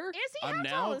the air? Is he? I'm How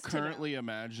tall now is Tim Allen? currently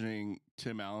imagining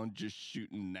Tim Allen just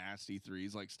shooting nasty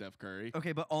threes like Steph Curry.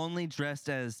 Okay, but only dressed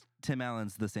as Tim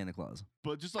Allen's the Santa Claus.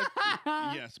 But just like,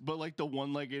 yes, but like the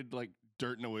one-legged, like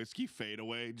Dirt Nowitzki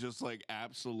fadeaway, just like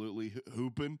absolutely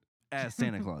hooping. As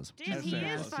Santa Claus. Dude, That's he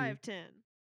Santa is Claus. 5'10".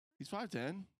 He's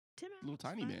 5'10". Tim Little Allen's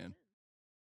tiny 5'10". man.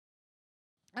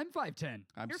 I'm 5'10".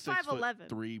 I'm You're 6'3/4". 5'11".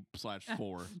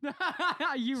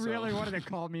 You really So- wanted to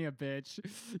call me a bitch.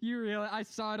 You really, I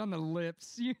saw it on the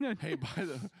lips. You know. Hey, by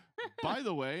By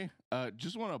the way,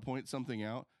 just want to point something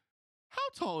out. How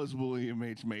tall is William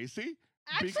H. Macy?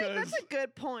 Actually, that's a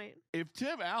good point. If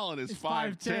Tim Allen is It's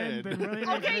 5'10", then William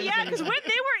H. Okay, yeah, because Macy- when they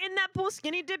were in that pool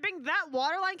skinny dipping, that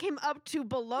water line came up to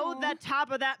below the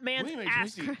top of that man's William H.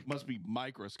 ass. Macy must be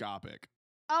microscopic.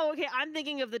 Oh, okay. I'm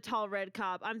thinking of the tall red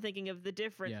cop. I'm thinking of the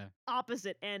different Yeah,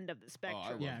 opposite end of the spectrum.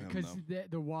 love yeah, him, because though.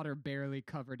 the water barely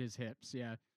covered his hips.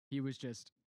 Yeah, he was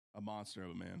just. A monster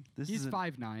of a man. He's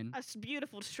 5'9".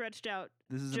 Beautiful stretched out.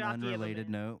 This is an jockey of a unrelated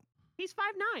man. note. He's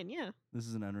 5'9", yeah. This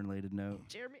is an unrelated note.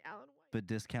 Jeremy Allen White. But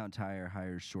Discount Tire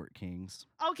hires short kings.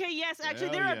 Okay, yes, actually,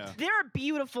 Hell yeah. there are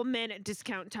beautiful men at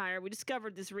Discount Tire. We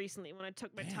discovered this recently when I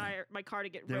took my Damn. my car to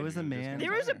get There ready. was a man.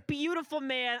 There was a beautiful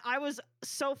man. I was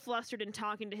so flustered in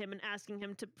talking to him and asking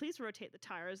him to please rotate the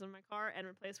tires on my car and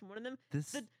replace one of them.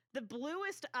 This The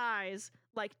bluest eyes,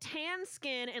 like tan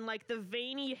skin and like the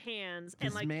veiny hands and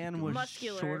this like man was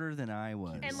muscular shorter than I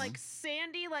was. and like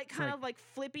sandy, like It's kind like- of like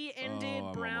flippy ended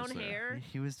I'm brown almost there.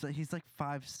 hair. He's like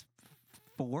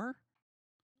 5'4".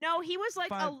 No, he was like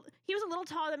Five- he was a little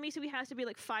taller than me, so he has to be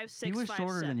like 5'6". He was 5'7".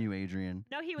 shorter than you, Adrian.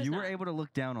 No, he was You not. were able to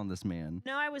look down on this man.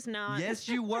 No, I was not. Yes,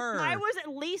 you were. I was at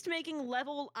least making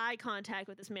level eye contact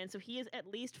with this man, so he is at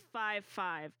least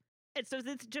 5'5". And so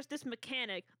it's just this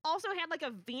mechanic. Also had like a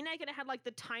V-neck and it had like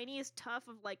the tiniest tuft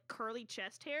of like curly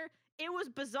chest hair. It was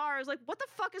bizarre. I was like, what the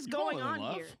fuck is You going fallen in on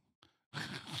love? here?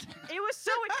 It was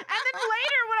so. And then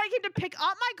later when I came to pick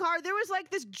up my car, there was like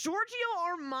this Giorgio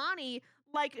Armani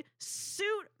like suit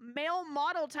male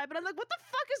model type, and I'm like, what the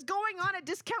fuck is going on at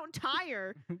Discount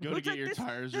Tire? Go to It's get like your this-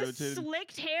 tires this rotated.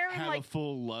 slicked hair and Have like a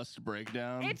full lust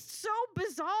breakdown. it's so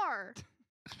bizarre.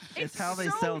 It's how they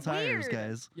so sell tires, weird.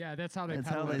 guys. Yeah, that's how they That's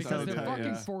peddle how it they because sell they're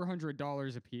tires. fucking Yeah.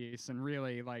 $400 a piece, and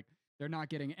really, like, they're not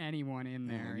getting anyone in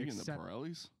Man, there you getting the except.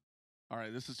 Pirellis? All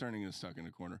right, this is turning into Stuck in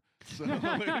a Corner. So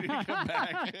when we come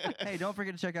back, Hey, don't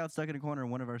forget to check out Stuck in a Corner,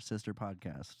 one of our sister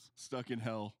podcasts. Stuck in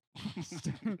Hell.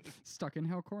 Stuck in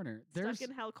Hell Corner. There's Stuck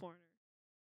in Hell Corner.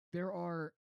 there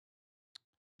are.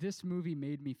 This movie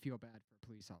made me feel bad for a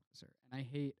police officer, and I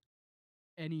hate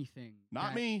anything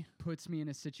Not that me. puts me in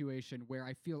a situation where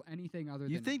I feel anything other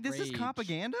You than think this is rage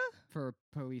propaganda? for a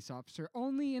police officer.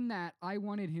 Only in that I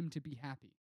wanted him to be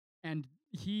happy, and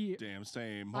he. Damn,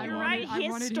 same. I Hold You're on. right, I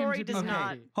his wanted him story to be does not.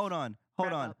 happy. Hold on.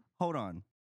 Wrap up.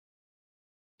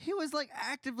 He was like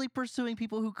actively pursuing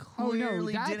people who Oh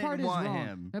clearly no, that didn't part is want wrong.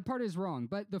 him. That part is wrong.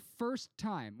 But the first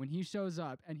time when he shows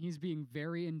up and he's being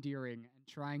very endearing and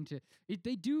trying to,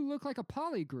 they do look like a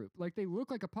poly group. Like they look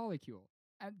like a polycule.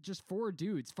 And just four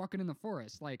dudes fucking in the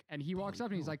forest. Like, and he walks up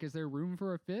and he's Polycule. like, "Is there room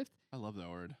for a fifth?" I love that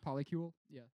word. Polycule.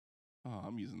 Yeah, Oh,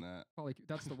 I'm using that. polycule.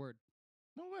 That's the word.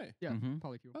 No way. Yeah, Mhm.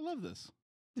 polycule. I love this.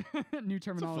 New It's a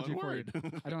terminology fun for you.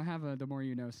 word. I don't have a the more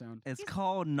you know sound. It's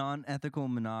called non-ethical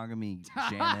monogamy,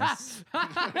 Janice.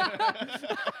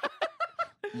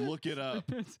 Look it up.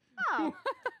 Oh,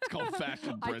 It's called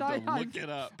Fashion I Brenda. thought- Look it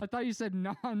up. I thought you said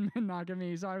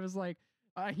non-monogamy, so I was like,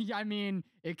 yeah, I mean,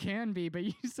 it can be, but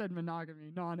you said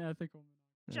monogamy, non-ethical.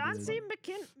 John is. C.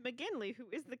 McGinley, who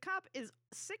is the cop, is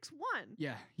 6'1".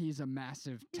 Yeah, he's a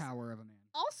massive He's- tower of a man.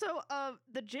 Also,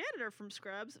 the janitor from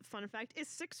Scrubs, fun fact, is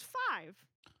 6'5".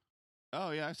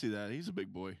 Oh yeah, I see that. He's a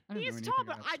big boy. I don't He know is anything tall,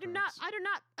 but about I do not Scrubs.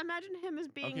 imagine him as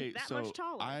being Okay, that so much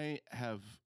taller. I have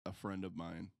a friend of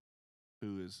mine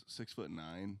who is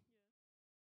 6'9",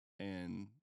 and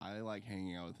I like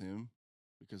hanging out with him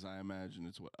because I imagine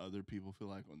it's what other people feel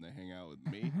like when they hang out with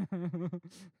me.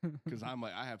 Because I'm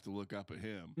like, I have to look up at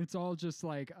him. It's all just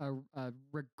like a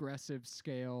regressive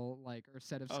scale, like or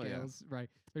set of Oh, yeah. scales, right?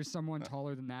 There's someone Uh,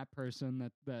 taller than that person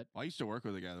that. I used to work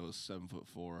with a guy that was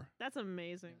 7'4". That's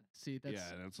amazing. See, that's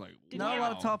Yeah, and it's like, Did Not he a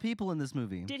lot of wow. tall people in this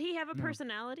movie. Did he have a No.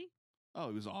 personality? Oh,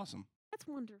 he was awesome. That's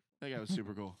wonderful. That guy was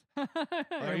super cool. It Like,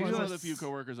 he's wasn't- one of the few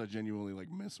coworkers I genuinely like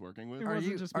miss working with. It Are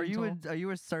wasn't you just are being you tall. are you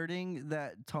asserting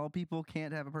that tall people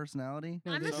can't have a personality?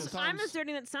 No, I'm, they ass- just- I'm Sometimes-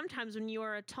 asserting that sometimes when you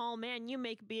are a tall man, you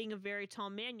make being a very tall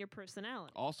man your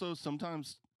personality. Also,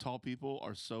 sometimes tall people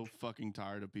are so fucking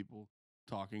tired of people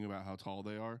talking about how tall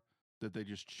they are that they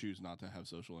just choose not to have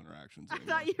social interactions I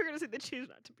anymore. thought you were going to say they choose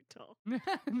not to be tall.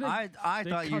 I They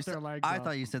thought you cut said their legs I off.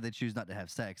 thought you said they choose not to have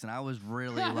sex, and I was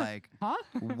really like, Huh?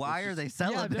 why are they Yeah,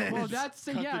 celibate? well, that's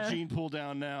Cut yeah. the gene pool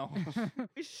down now.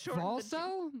 We shortened the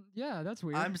Volso? Yeah, that's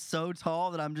weird. I'm so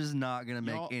tall that I'm just not gonna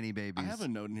make Y'all, any babies. I have a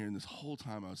note in here, and this whole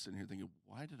time I was sitting here thinking,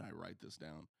 why did I write this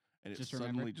down? And it Just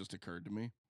suddenly remember. just occurred to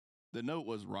me. The note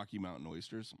was Rocky Mountain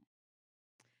oysters,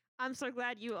 I'm so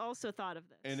glad you also thought of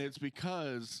this. and it's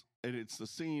because it's the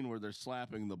scene where they're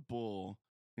slapping the bull,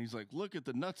 and he's like, "Look at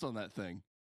the nuts on that thing,"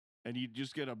 and you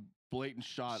just get a blatant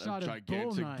shot of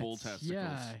gigantic bull nuts. testicles.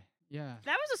 Yeah, yeah.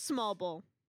 that was a small bull.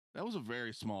 That was a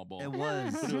very small bull. It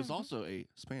was. But it was also a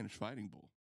Spanish fighting bull.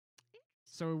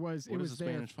 So it was. What it is was a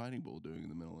there. Spanish fighting bull doing in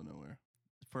the middle of nowhere?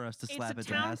 For us to slap It's its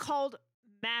a town ass. called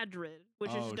Madrid,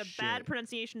 which is Oh, just a bad shit.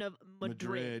 pronunciation of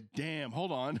Madrid. Damn,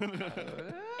 hold on.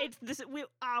 It's this.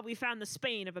 We found the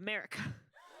Spain of America.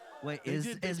 Wait, They is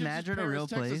just Madrid a Paris, real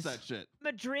Texas, place? That shit.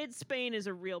 Madrid, Spain is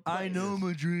a real place. I know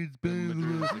Madrid's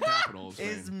Madrid is the capital of Spain.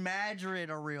 Is Madrid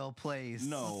a real place?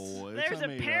 No, it's There's a a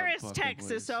made-up Paris, fucking Texas,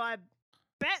 place. so I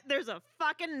bet there's a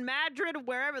fucking Madrid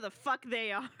wherever the fuck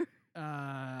they are.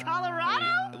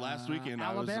 Colorado? Last weekend,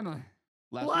 I was- Alabama.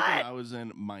 Last What? weekend I was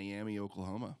in Miami,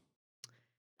 Oklahoma.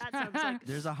 That sounds like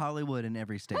There's a Hollywood in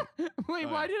every state. Wait, Oh,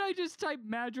 why yeah. did I just type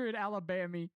Madrid,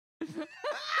 Alabama?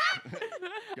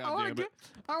 God damn it.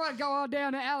 I want to go all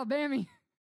down to Alabama. Wait,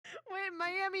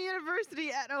 Miami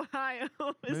University at Ohio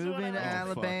is what Moving to I Oh,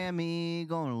 fuck. Alabama,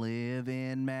 gonna live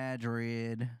in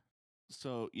Madrid.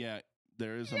 So yeah,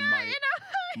 there is a Yeah, you know.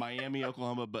 Miami,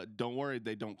 Oklahoma, but don't worry,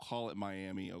 they don't call it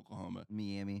Miami, Oklahoma.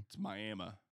 Miami. It's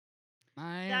Miami.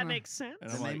 That makes sense.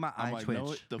 And That I'm made like, my I'm eye like, no,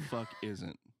 twitch. it the fuck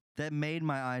isn't. That made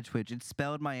my eye twitch. It's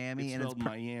spelled Miami It's and spelled it's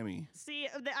Miami. See,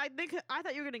 I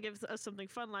thought you were gonna give us something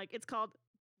fun, like it's called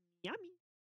Yummy.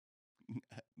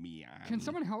 Miami. Can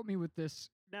someone help me with this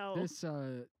No,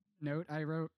 note I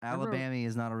wrote? Alabama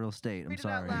is not a real state. I'm read it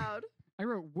sorry. out loud. I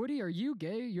wrote, Woody, are you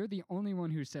gay? You're the only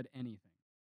one who said anything.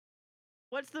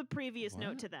 What's the previous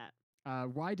note What? to that?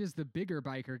 Why does the bigger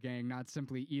biker gang not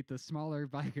simply eat the smaller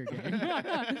biker gang?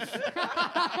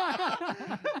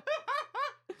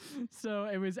 So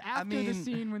it was after the mean-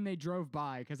 scene when they drove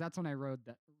by, because that's when I wrote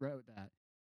that.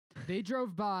 They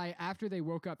drove by after they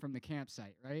woke up from the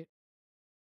campsite, right?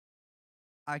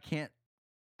 I can't.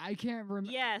 I can't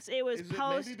remember. Yes, it was Is it maybe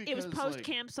post. It was because, post like,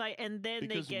 campsite, and then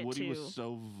they Because get Woody to. was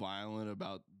so violent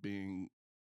about being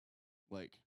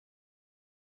like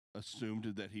assumed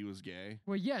that he was gay.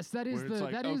 Well, yes, that is Where it's the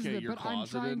like, that is okay, the. you're But I'm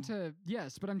trying closeted.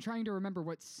 to but I'm trying to remember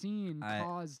what scene I-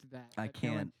 caused that. I but no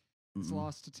one- can't. It's Mm-mm.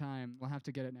 lost to time. We'll have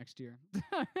to get it next year.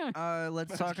 Let's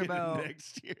Let's talk get it about.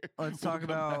 next year. let's We'll talk come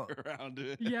back about- around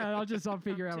to it. Yeah, I'll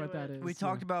figure out to what that it. is. We yeah.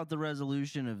 talked about the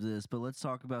resolution of this, but let's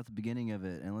talk about the beginning of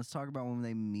it, and let's talk about when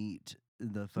they meet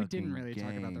the fucking We didn't really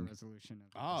talk about the gang. resolution of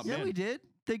Oh, this. Yeah, man. we did.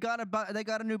 They got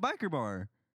a new biker bar.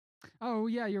 Oh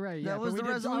yeah, you're right. Yeah, That but was we the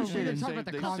didn't- oh, we resolution. didn't talk They about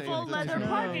the saved- they conflict. saved Full the leather town.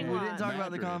 parking we lot. didn't talk about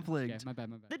the Madrid. conflict. Okay, my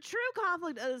bad. The true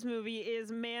conflict of this movie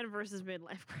is man versus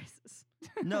midlife crisis.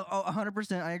 No,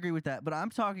 100%. I agree with that. But I'm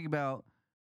talking about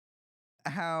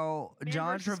how Man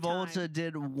John versus Travolta time.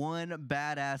 did one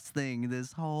badass thing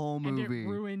this whole And movie. it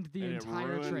ruined the And it entire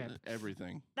ruined trip.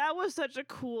 everything. That was such a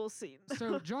cool scene.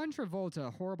 So John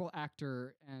Travolta, horrible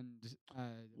actor and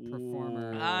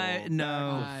performer. Whoa, I-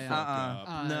 no, back the fuck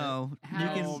uh-uh. up. No, you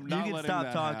has- can No, you not can letting stop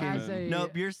that talking. As a-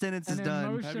 Nope, your sentence is an done.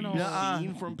 Have you emotional- Nuh-uh.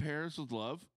 seen From Paris with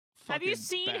Love? Have you Fucking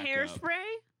seen back up. Hairspray?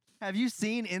 Have you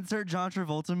seen insert John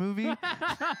Travolta movie?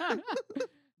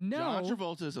 No. John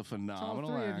Travolta is a It's all phenomenal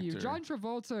three actor. of you. John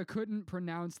Travolta couldn't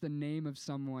pronounce the name of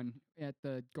someone at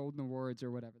the Golden Awards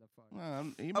or whatever the fuck.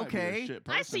 Well, he might Okay. be a shit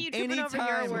person. I see you tripping over Anytime-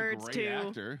 your He's a words great too.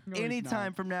 actor. No, he's Anytime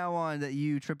not. from now on that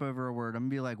you trip over a word, I'm gonna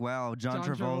be like, "Wow, John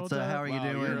John Travolta, Travolta. how are you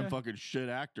Wow, doing? You're Yeah. a fucking shit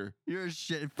actor. You're a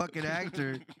shit fucking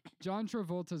actor." John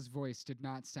Travolta's voice did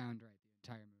not sound right the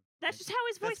entire movie. That's just how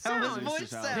his voice That's how his sounds. voice This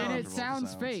is how sounds. Then John it Travolta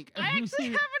sounds fake. I actually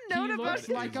have a note he about looks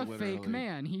That like is a fake literally-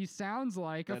 man. He sounds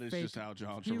like That a is fake. just how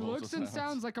John Travolta He looks and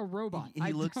sounds like a robot. He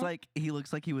I looks don't- like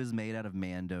he was made out of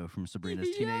Mando from Sabrina's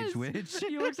Yes! Teenage Witch.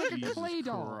 He looks like a Jesus clay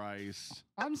doll. Christ.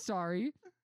 I'm sorry.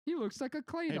 He looks like a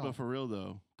clay Hey, doll. but for real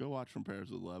though, go watch From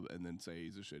Paris with Love and then say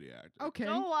he's a shitty actor. Okay.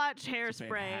 Go watch It's a Hairspray.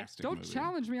 fantastic Don't movie.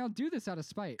 challenge me. I'll do this out of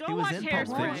spite. Go He was watch in Pulp I won't,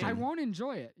 Fiction. I Hairspray. won't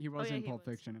enjoy it. He was yeah, in he Pulp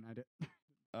was. Fiction, and I did.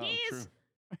 Oh, He's true.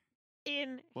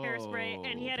 In Hairspray,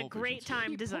 and he had a Pulp great Fiction's time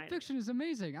Pulp designing. Fiction is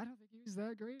amazing. I don't think he was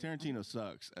that great. Tarantino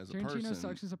sucks as a Tarantino person.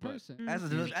 sucks as a but person. Mm. As a,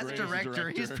 He's as a great as a director,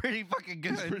 he's director. pretty fucking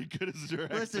good. He's pretty good as a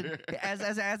director. Listen,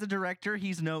 as a director,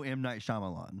 he's no M. Night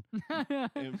Shyamalan.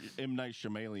 M. Night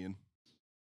Shyamalan.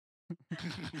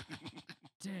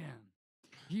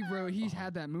 Damn. He's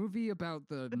had that movie about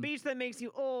The beach that makes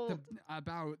you old.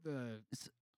 about the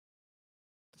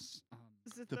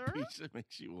Is it The thorough? beach that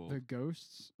makes you old. the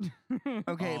ghosts.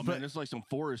 Okay, oh but man, it's like some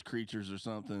forest creatures or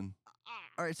something.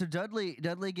 all right. So Dudley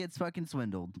gets fucking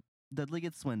swindled. Dudley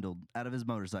gets swindled out of his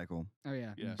motorcycle Oh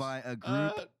yeah. Yes. by a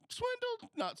group. Swindled,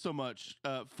 not so much.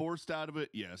 Forced out of it,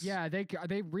 yes. Yeah,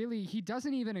 they really he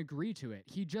doesn't even agree to it.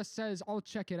 He just says, "I'll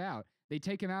check it out." They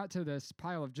take him out to this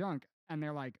pile of junk and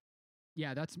they're like,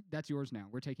 "Yeah, that's yours now.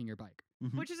 We're taking your bike."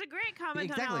 Which is a great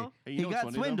comment Exactly. on Hey, you He know what's got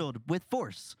funny, though? swindled with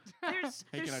force. how there's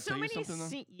Hey, can I there's so tell you many something,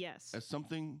 though? yes.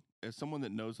 As someone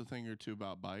that knows a thing or two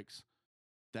about bikes,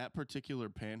 that particular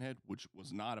panhead, which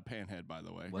was not a panhead, by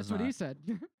the way. Was That's what he not. said.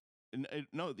 And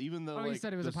no, even though He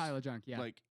said it was a pile of junk. Yeah.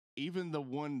 like even the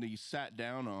one that he sat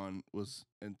down on was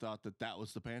and thought that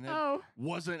was the panhead Oh.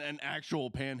 wasn't an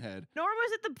actual panhead. Nor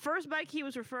was it the first bike he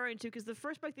was referring to, because the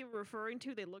first bike they were referring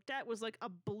to, they looked at, was like a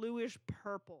bluish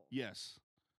purple. Yes,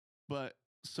 but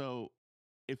so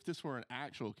if this were an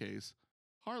actual case,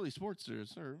 Harley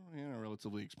Sportsters are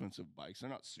relatively expensive bikes. They're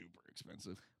not super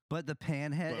expensive, But the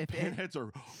panhead, but panheads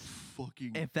are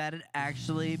fucking. if that had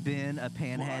actually been a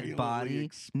panhead violently body,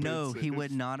 no, he would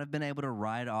expensive. not have been able to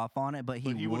ride off on it, but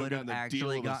he But he would've would have gotten the actually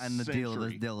deal of a gotten the deal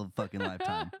century. of fucking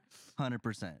lifetime.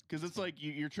 100%. Because it's like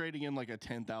you're trading in like a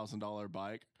 $10,000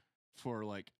 bike for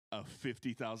like a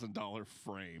 $50,000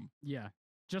 frame. Yeah.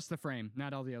 Just the frame,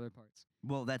 not all the other parts.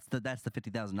 Well, that's the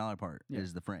 $50,000 part Yeah.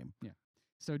 is the frame.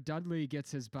 So Dudley gets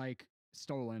his bike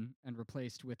stolen and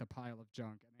replaced with a pile of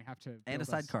junk, and they have to And a build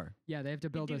sidecar. Yeah, they have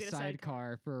to build do a get a sidecar.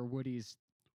 sidecar for Woody's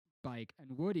bike,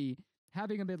 and Woody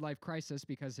having a midlife crisis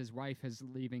because his wife is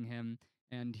leaving him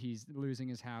and he's losing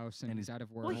his house and And he's out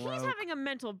of work. Well, he's Broke. having a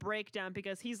mental breakdown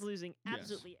because he's losing Yes.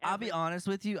 absolutely I'll be everything. honest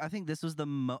with you. I think this was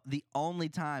the only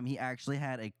time he actually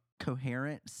had a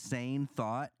coherent, sane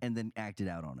thought and then acted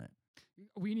out on it.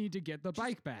 We need to get the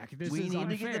bike back. This we is need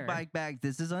unfair. to get the bike back.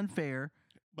 This is unfair.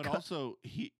 But also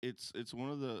it's one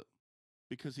of the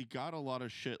because he got a lot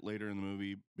of shit later in the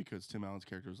movie because Tim Allen's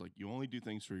character was like, you only do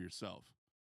things for yourself.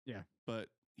 Yeah. But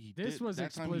he This did, was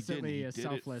that time he explicitly didn't. He a did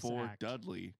selfless it for act.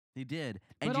 Dudley. He did.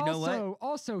 And But you know what?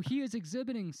 also he is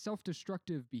exhibiting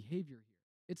self-destructive behavior here.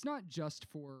 It's not just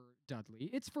for Dudley.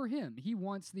 It's for him. He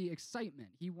wants the excitement.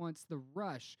 He wants the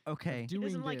rush Okay. of doing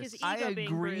doesn't like this. his I ego being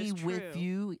agree bruised with true.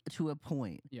 you to a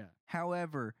point. Yeah.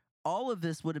 However, all of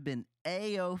this would have been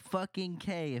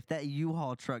A-O-fucking-K if that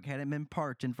U-Haul truck hadn't been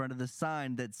parked in front of the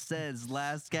sign that says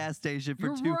last gas station for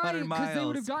You're 200 right, miles. they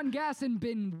would have gotten gas and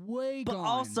been way But gone.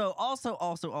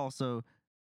 also,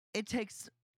 it takes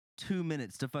 2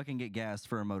 minutes to fucking get gas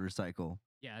for a motorcycle.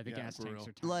 yeah, the Yeah, gas for tanks real.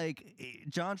 are tight. Like,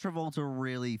 John Travolta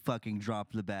really fucking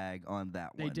dropped the bag on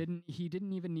that They one. didn't. He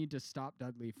didn't even need to stop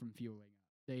Dudley from fueling up.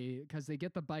 Because they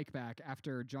get the bike back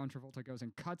after John Travolta goes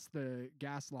and cuts the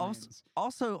gas lines.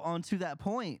 Also, on to that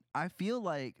point, I feel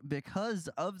like because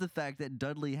of the fact that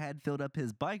Dudley had filled up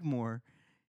his bike more,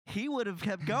 he would have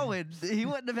kept going. He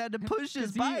wouldn't have had to push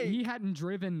his 'Cause bike. he hadn't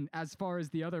driven as far as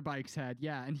the other bikes had.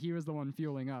 Yeah, and he was the one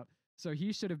fueling up. So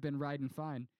he should have been riding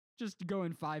fine. Just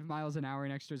going 5 miles an hour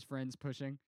next to his friends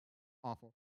pushing.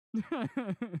 Awful.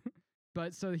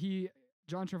 But so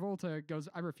John Travolta goes,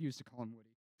 I refuse to call him Woody.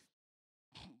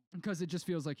 Because it just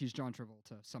feels like he's John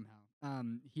Travolta somehow.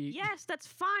 Yes, that's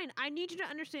fine. I need you to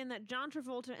understand that John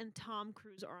Travolta and Tom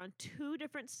Cruise are on two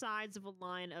different sides of a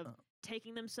line of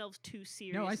taking themselves too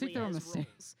seriously. No, I think they're on the as same.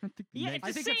 roles. I think, Yeah, it's I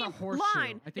the think same it's a horseshoe.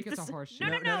 line. I think it's a horseshoe.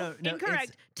 No, No, it's-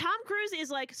 incorrect. Tom Cruise is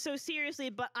like so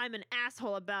seriously, but I'm an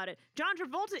asshole about it. John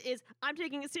Travolta is I'm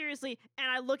taking it seriously, and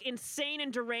I look insane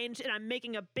and deranged, and I'm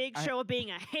making a big show of being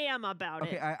a ham about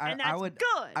Okay, it. I And that's would-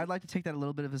 good. I'd like to take that a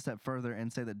little bit of a step further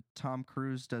and say that Tom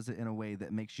Cruise does it in a way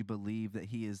that makes you believe that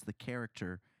he is the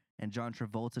character, and John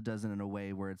Travolta does it in a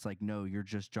way where it's like, no, you're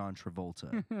just John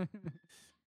Travolta.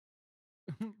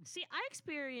 See, I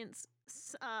experience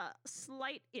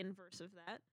slight inverse of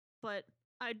that, but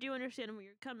I do understand where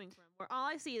you're coming from. Where all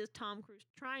I see is Tom Cruise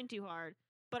trying too hard,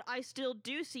 but I still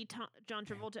do see John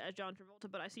Travolta as John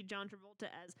Travolta, but I see John Travolta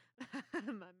as,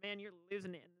 my man, you're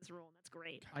losing it in this role, and that's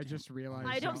great. I just realized.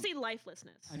 I don't John- see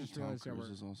lifelessness. I just Tom realized y'all Cruise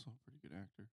were- is also a pretty good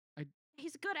actor.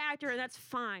 He's a good actor, and that's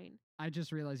fine. I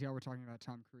just realized y'all were talking about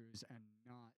Tom Cruise and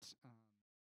not, oh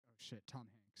shit, Tom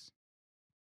Hanks.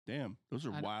 Damn, those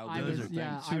are I- wild. I Those was- are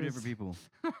yeah, two I different was- people.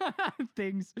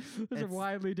 Things. Those are It's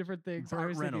widely different things. I Burt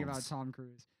was thinking about Reynolds. Tom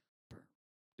Cruise.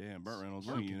 Damn, Burt Reynolds,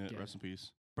 Fucking new unit, dead. rest in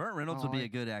peace. Burt Reynolds Oh, would be a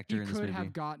good He actor in this could movie.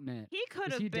 have gotten it. He could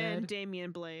Is have he been dead?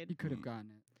 Damian Blade. He could have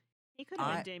gotten it. He could have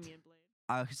I- been Damian Blade.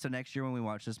 So next year when we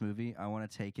watch this movie, I want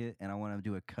to take it and I want to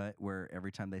do a cut where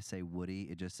every time they say Woody,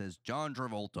 it just says John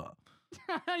Travolta.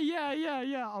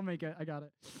 yeah. I'll make it. I got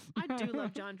it. I do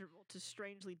love John Travolta's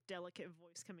strangely delicate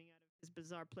voice coming out of his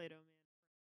bizarre Play-Doh man.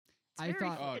 I It's very,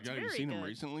 thought- Oh, it's God, have you very seen good. him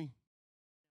recently?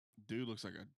 Dude looks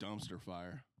like a dumpster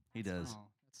fire. He does. Oh,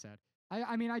 that's sad.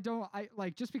 I mean, I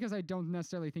like just because I don't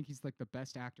necessarily think he's like the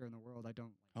best actor in the world. I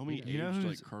don't. Like, Homie hate You know aged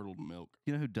who's- like curdled milk.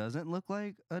 You know who doesn't look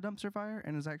like a dumpster fire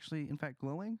and is actually, in fact,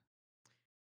 glowing?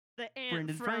 The aunt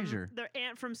Brendan from Fraser. the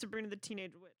aunt from Sabrina the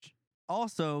Teenage Witch.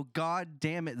 Also, god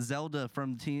damn it, Zelda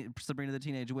from Sabrina the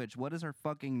Teenage Witch. What is her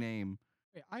fucking name?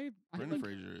 Wait, I Brendan think,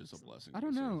 Fraser is a blessing. I to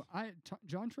don't save. know.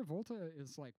 John Travolta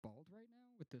is like bald right now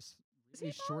with this Is he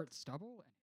really bald? short stubble.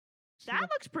 That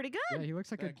looks pretty good. Yeah, he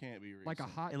looks like That can't be like a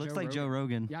recent. hot. It looks Joe like Rogan. Joe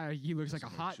Rogan. Yeah, he looks like a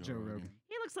Looks hot like Joe Joe Rogan. Rogan.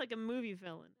 He looks like a movie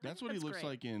villain. That's what he looks great.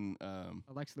 like in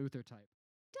A Lex Luthor type.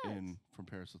 Does. From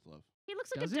Paris with Love. He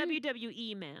looks like Does a he?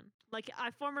 WWE man. Like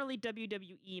a formerly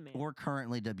WWE man. Or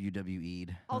currently WWE'd.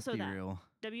 Let's Also be that. real.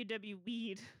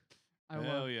 WWE. I Hell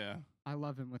love. yeah. I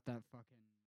love him with that fucking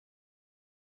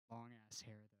long ass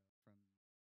hair though from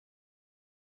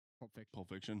Pulp Fiction. Pulp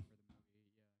Fiction. For the movie,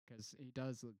 yeah, because he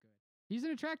does look good. He's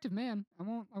an attractive man. I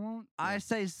won't. I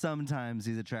say sometimes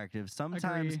he's attractive.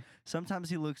 Sometimes Agree. sometimes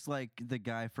he looks like the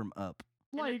guy from Up.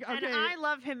 Like, and okay. I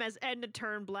love him as Edna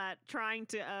Turnblatt trying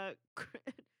to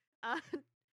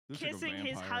Looks like a kissing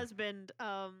his vampire. husband.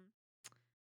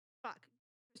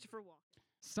 Christopher Walken.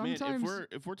 Sometimes Man,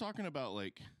 if we're talking about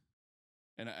like,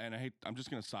 and I hate, I'm just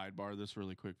gonna sidebar this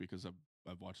really quick because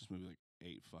I've watched this movie like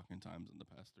 8 fucking times in the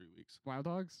past 3 weeks. Wild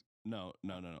Hogs. No.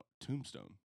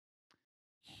 Tombstone.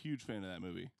 Huge fan of that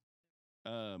movie.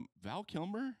 Val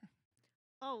Kilmer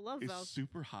Oh, love is Val.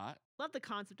 super hot Love the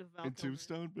concept of Val. in Kilmer.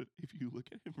 Tombstone, but if you look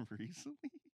at him recently,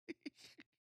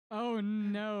 Oh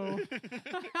no.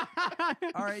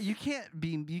 All right, you can't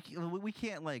be. We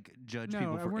can't like judge No,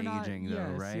 people for we're not, aging, though,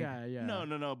 yes, right? Yeah, yeah.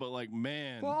 no, but like,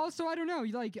 man, Well, also, I don't know.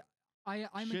 Like, I'm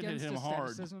Shit hit against him hard.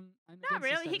 aestheticism. I'm Not against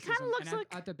really, he kinda aestheticism, looks and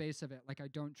like- at the base of it. Like, I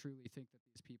don't truly think that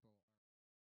these people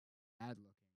are bad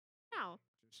looking No.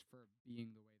 just for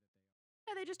being the way that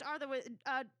they are. Yeah, they just are the way.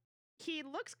 He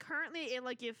looks currently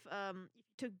like if you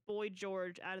took Boy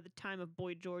George out of the time of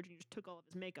Boy George and you just took all of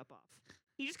his makeup off.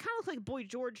 He just kind of looks like Boy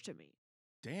George to me.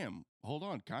 damn, hold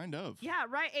on, kind of. Yeah,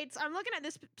 right. I'm looking at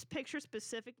this picture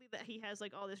specifically that he has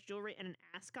like all this jewelry and an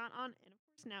ascot on, and of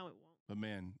course now it won't. But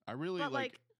man, I really But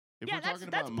like. If yeah, we're that's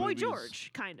talking that's about Boy movies,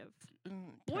 George kind of.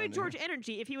 Boy kinda. George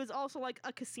energy. If he was also like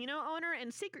a casino owner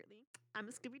and secretly, I'm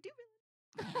a Scooby Doo villain.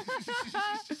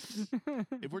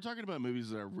 If we're talking about movies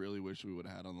that I really wish we would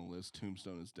have had on the list,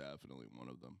 Tombstone is definitely one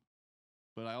of them.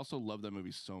 But I also love that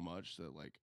movie so much that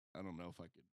like I don't know if I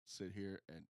could sit here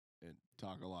and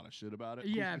talk a lot of shit about it.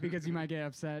 Yeah, because you might get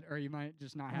upset or you might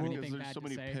just not have Well, because anything there's bad so to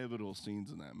many say. pivotal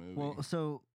scenes in that movie. Well,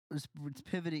 so it's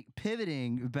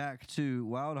pivoting back to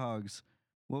Wild Hogs.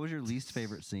 What was your least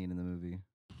favorite scene in the movie?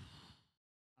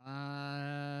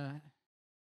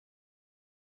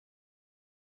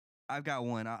 I've got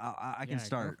one. I can Yeah, go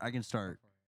start. for I it. can Go start. for it.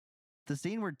 The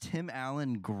scene where Tim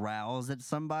Allen growls at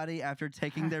somebody after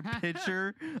taking their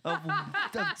picture of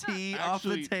tea off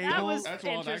the Actually, table. That was that's why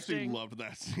I actually interesting. loved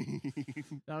that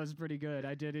scene. That was pretty good.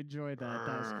 I did enjoy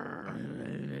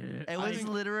that. It was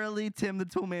literally Tim the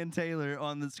Toolman Taylor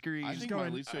on the screen. I just think my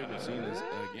going, least favorite scene is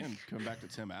again come back to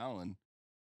Tim Allen,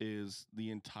 is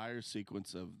the entire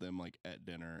sequence of them like at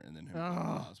dinner and then him going to the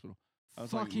Ugh. hospital. I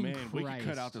was like, Fucking man, we could cut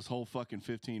Christ. out this whole fucking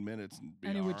 15 minutes and be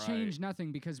And it would all change right.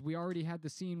 nothing because we already had the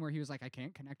scene where he was like, I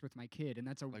can't connect with my kid. And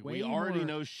that's a Like way we already more,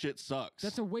 know shit sucks.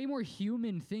 That's a way more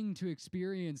human thing to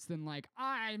experience than like,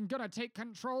 I'm going to take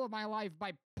control of my life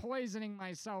by poisoning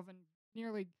myself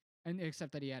and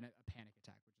except that he had a panic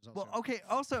attack, which is also well, okay.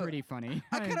 Also, pretty funny.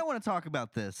 I kind of want to talk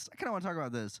about this.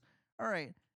 All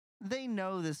right. They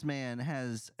know this man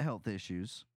has health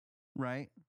issues, right?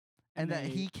 And that they-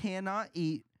 he cannot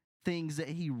eat things that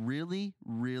he really,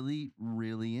 really,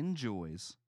 really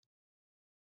enjoys.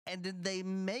 And then they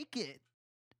make it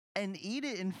and eat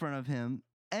it in front of him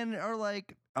and are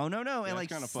like, oh, no. Yeah, and it's like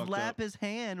kinda fucked slap up. his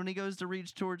hand when he goes to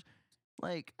reach towards,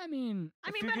 like, I mean,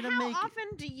 if but you're gonna how make-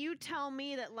 often do you tell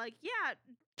me that like, yeah,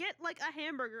 get like a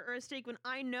hamburger or a steak when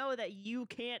I know that you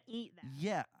can't eat that?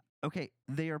 yeah. Okay.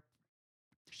 They are.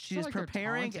 She feel is like they're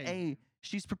preparing taunting a. him.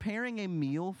 She's preparing a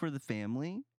meal for the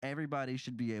family. Everybody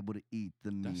should be able to eat the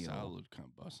that meal. salad kind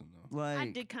of busting though. Like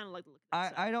I did kind of like the look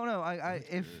at that. I don't know. I That's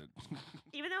if good.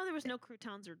 Even though there was no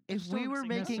croutons or if just we don't were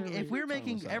making necessarily- if we were Cruton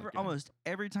making was not good. almost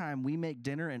every time we make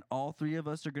dinner and all three of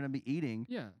us are going to be eating,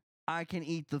 yeah. I can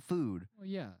eat the food. Well,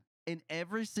 yeah. In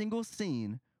every single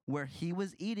scene where he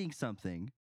was eating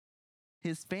something,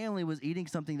 his family was eating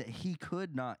something that he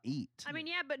could not eat. I mean,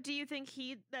 yeah, but do you think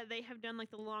that they have done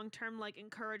like the long term like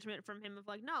encouragement from him of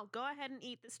like, no, go ahead and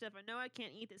eat this stuff. I know I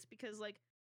can't eat this because like,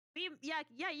 you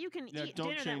can Yeah, eat don't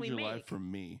dinner that change we your make. life for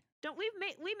me. Don't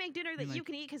we make dinner that you like-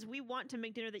 can eat because we want to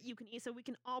make dinner that you can eat so we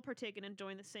can all partake in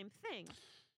enjoying the same thing.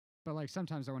 But like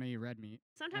sometimes I want to eat red meat.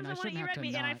 Sometimes And I I want to shouldn't eat have red to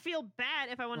meat and I not, feel bad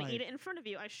if I want to eat like- it in front of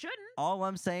you. I shouldn't. All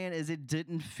I'm saying is it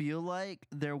didn't feel like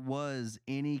there was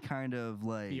any kind of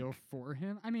like Feel for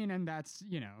him. I mean, and that's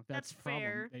That's the problem.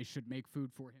 fair. They should make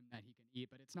food for him that he can eat,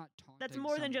 but it's not taunting. That's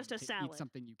more than just a someone to salad. Eat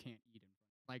something you can't eat in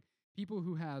front. Like people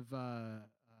who have the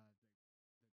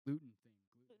gluten thing,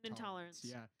 Gluten intolerance.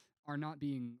 yeah, are not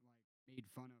being like made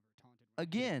fun of or taunted.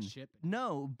 Again, chip.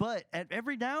 no, but at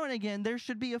every now and again, there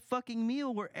should be a fucking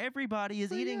meal where everybody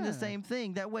is Well, eating the yeah. same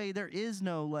thing. That way, there is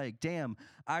no like, damn,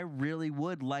 I really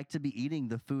would like to be eating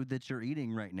the food that you're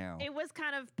eating right now. It was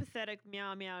kind of pathetic,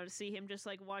 meow meow, to see him just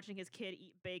like watching his kid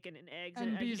eat bacon and eggs,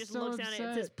 And be he just so looks down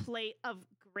at this upset. plate of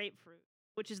grapefruit,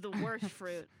 which is the worst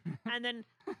fruit, and then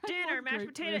dinner, love mashed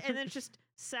potato, grapefruit. and then it's just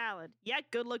salad. Yeah,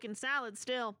 good looking salad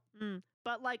still.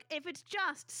 But like, if it's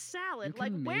just salad,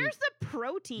 like, can where's the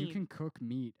protein? You can cook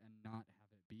meat and not have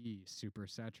it be super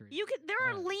saturated. There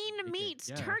are Yeah, lean make it- meats.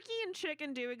 yeah. Turkey and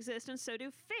chicken do exist, and so do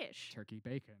fish. Turkey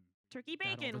bacon. Turkey that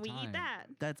all bacon, the we eat time. that.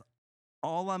 That's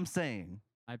all I'm saying.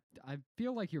 I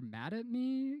feel like you're mad at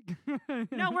me.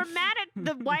 No, we're mad at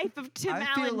the wife of Tim I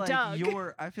Allen feel like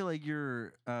Doug. I feel like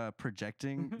you're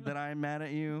projecting that I'm mad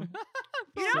at you.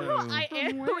 You know who So- I From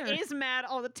am who where? is mad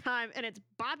all the time, and it's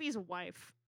Bobby's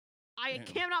wife. I Damn.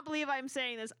 cannot believe I'm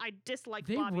saying this. I dislike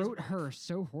They Bobby's wrote wife. her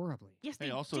so horribly. Yes, they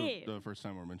Hey, also did. the first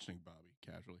time we're mentioning Bobby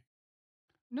casually.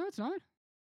 No, it's not.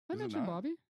 I Is it mentioned not? Bobby.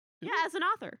 Is Yeah, as an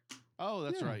author. Oh,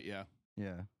 that's Yeah. right. Yeah.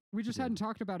 Yeah. We just did. hadn't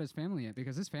talked about his family yet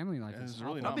because his family life Yeah, is it's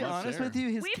really awful. I'll be Not much honest there. with you,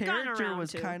 his We've gotten character around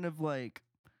was to. kind of like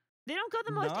They don't go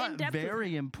the most not in depth.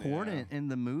 very important in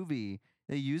the movie.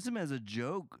 They use him as a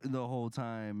joke the whole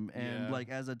time and Yeah. like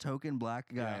as a token black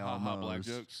guy Yeah, haha, black almost.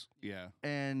 jokes. Yeah.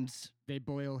 And They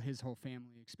boil his whole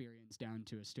family experience down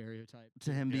to a stereotype.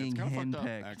 to him Yeah, it's being kinda fucked up,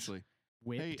 henpecked. actually.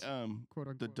 Whipped, Hey, quote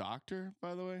the unquote. doctor,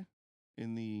 by the way,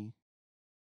 in the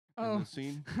Oh,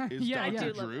 scene is yeah, Dr. yeah.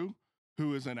 do love Drew,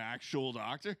 who is an actual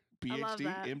doctor, I love PhD,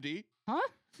 that. MD. Huh?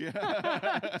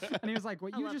 Yeah. And he was like,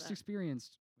 "What I you love just that.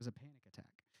 experienced was a panic attack."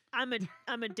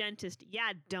 I'm a dentist.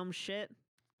 Yeah, dumb shit.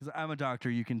 'Cause I'm a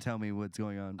doctor, you can tell me what's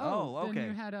going on. Oh, Then okay.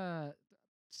 you had a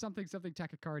something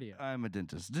tachycardia. I'm a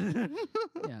dentist.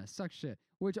 Yeah, sucks shit.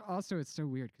 Which also it's so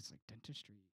weird because like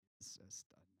dentistry is a science.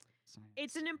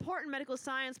 It's an important medical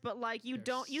science, but like you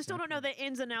They're still don't know the separate.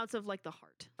 ins and outs of like the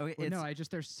heart. Okay, Well, it's no,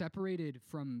 they're separated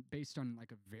from based on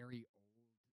like a very old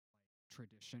like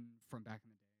tradition from back in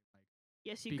the day. Like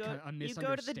Yes, you because go a you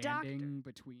go to the doctor. misunderstanding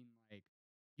between like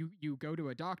you go to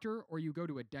a doctor or you go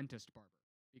to a dentist barber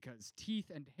because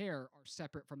teeth and hair are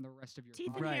separate from the rest of your Teeth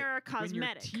body. and Right. hair are When your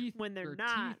cosmetic teeth- when they're your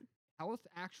not. teeth health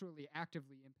actually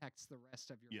actively impacts the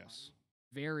rest of your Yes. body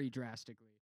very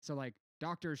drastically. So like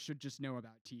doctors should just know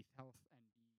about teeth health and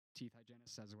be teeth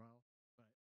hygienists as well, but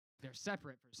they're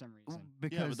separate for some reason.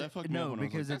 because that fucked me up no, when I was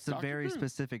like, because it's "That's a Dr. very Drew."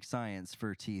 specific science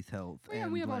for teeth health. Well, yeah,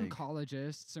 and we have like,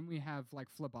 oncologists and we have like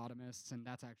phlebotomists, and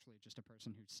that's actually just a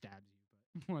person who stabs you.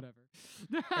 But whatever.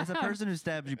 it's a person who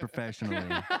stabs you professionally.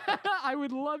 I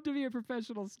would love to be a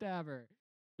professional stabber.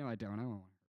 No, I don't. I don't want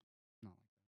to. Not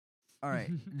like All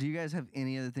right. Do you guys have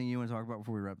any other thing you want to talk about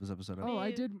before we wrap this episode that. up? Oh, I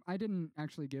Me- did. I didn't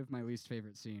actually give my least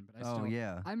favorite scene, but I Oh, still.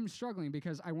 yeah. I'm struggling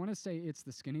because I want to say it's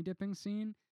the skinny dipping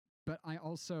scene, but I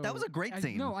also That was a great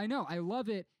scene. No, I know. I love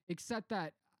it, except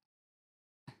that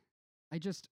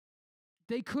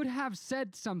they could have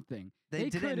said something. They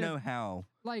didn't could've, know how.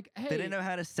 Like, hey, They didn't know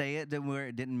how to say it to where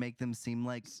it didn't make them seem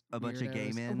like a bunch of gay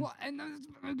weirdos. men. Well, and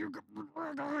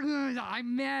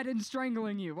I'm mad and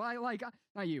strangling you. Why, like,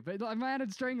 not you, but I'm mad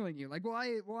and strangling you. Like,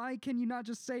 why can you not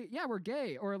just say, yeah, we're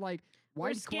gay, or like, why We're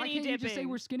can't skinny you just say dipping.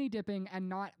 we're skinny dipping and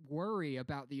not worry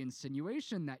about the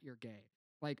insinuation that you're gay?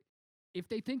 Like, if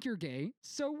they think you're gay,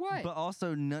 so what? But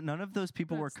also, none of those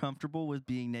people were That's- comfortable with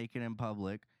being naked in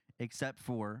public, except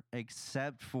for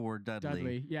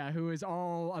Dudley. yeah, who is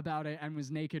all about it and was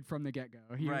naked from the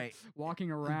get-go. He was Right. walking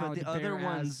around. But the other bare ass.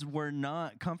 ones were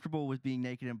not comfortable with being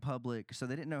naked in public, so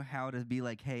they didn't know how to be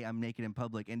like, "Hey, I'm naked in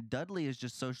public." And Dudley is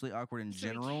just socially awkward in So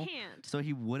we general, can't. so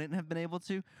he wouldn't have been able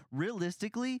to.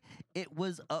 Realistically, it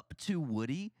was up to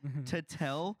Woody to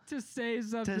tell to say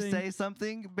something. to say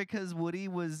something because Woody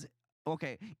was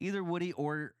okay, either Woody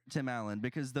or Tim Allen,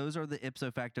 because those are the ipso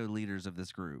facto leaders of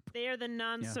this group. They are the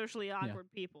non-socially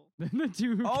awkward people. the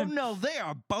two who Oh can- no, they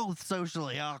are both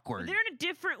socially awkward. They're in a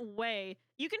different way.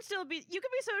 You can be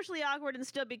socially awkward and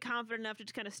still be confident enough to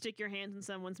just kind of stick your hands in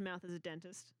someone's mouth as a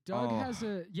dentist. Doug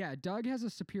Oh. Doug has a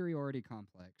superiority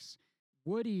complex.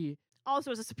 Woody, Also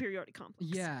has a superiority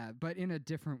complex. yeah, but in a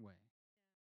different way.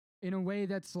 In a way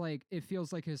that's like it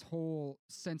feels like his whole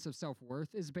sense of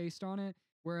self-worth is based on it,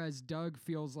 whereas Doug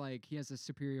feels like he has a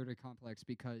superiority complex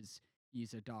because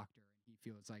he's a doctor and he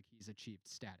feels like he's achieved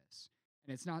status.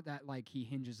 And it's not that like he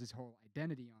hinges his whole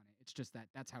identity on it. It's just that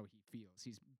that's how he feels.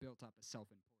 He's built up a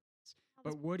self-importance. How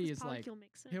But this- Woody this is like, polycule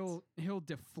makes sense. He'll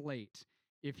deflate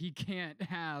if he can't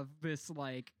have this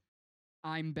like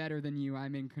I'm better than you,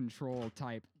 I'm in control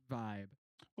type vibe.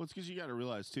 Well, it's because you got to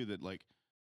realize too that like,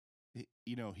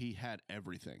 he had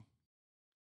everything.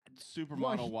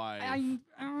 supermodel wife,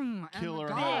 killer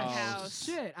Big house. house.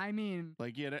 Shit, I mean,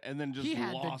 Like and then just he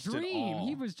had lost the dream. it all.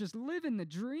 He was just living the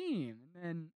dream,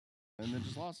 and then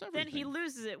just lost everything. Then he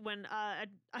loses it when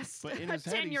But in a his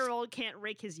head, he's- 10-year-old can't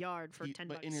rake his yard for 10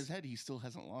 But bucks. in his head, he still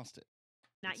hasn't lost it.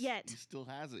 Not yet. He still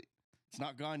has it. It's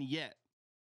not gone yet.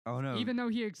 Oh no! even though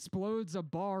he explodes a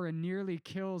bar and nearly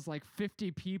kills like 50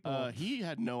 people. He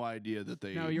had no idea that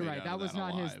they. no, you're made right. out That of was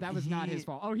not his. alive. That was not his He-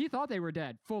 fault. Oh, he thought they were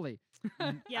dead fully.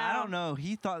 Yeah. I don't know.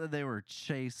 He thought that they were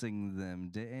chasing them.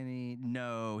 Didn't he?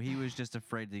 No, he was just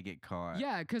afraid to get caught.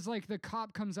 Yeah, because like the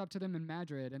cop comes up to them in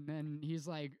Madrid, and then he's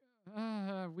like,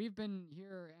 "We've been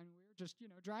here, and we're just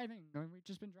driving. And we've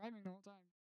just been driving the whole time."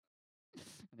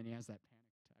 And then he has that panic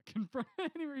attack in front,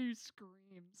 where he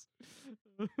screams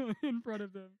in front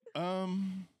of them.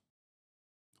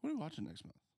 What are we watching next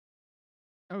month?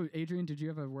 Oh, Adrian, did you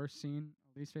have a worst scene,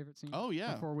 a least favorite scene? Oh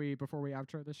yeah. Before we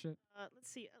outro this shit. Let's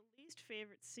see. A least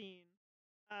favorite scene.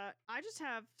 I just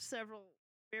have several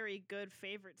very good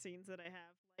favorite scenes that I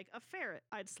have. Like a ferret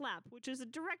I'd slap, which is a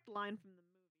direct line from the movie.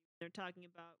 They're talking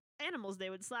about animals they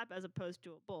would slap as opposed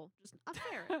to a bull. Just a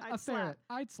ferret I'd a slap. ferret,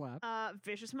 I'd slap.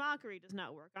 Vicious mockery does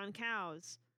not work on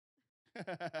cows.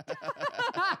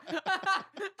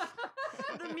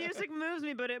 The music moves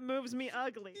me, but it moves me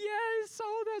ugly. Yes,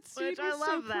 oh, that scene Which was I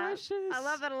love so that. precious. I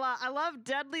love that a lot. I love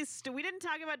Dudley's. We didn't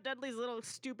talk about Dudley's little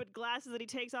stupid glasses that he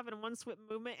takes off in one swift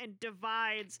movement and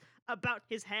divides about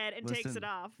his head and takes it Listen,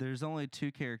 off. There's only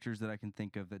two characters that I can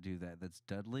think of that do that. That's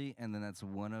Dudley, and then that's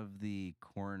one of the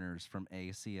coroners from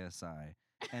ACSI.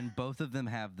 And both of them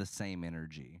have the same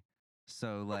energy.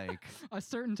 So, like, A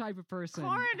certain type of person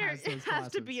Coroner has those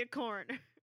has to be glasses. a coroner.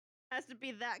 Has to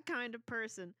be that kind of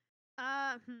person.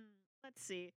 Let's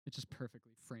see. It just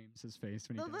perfectly frames his face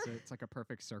when he The- does it. It's like a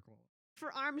perfect circle.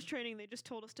 For arms training, they just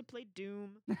told us to play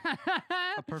Doom.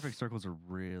 A Perfect Circle's a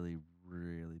really,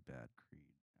 really bad Creed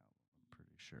album, I'm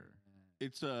pretty sure.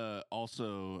 It's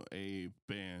also a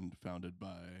band founded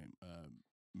by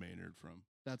Maynard from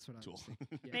That's what I Tool. was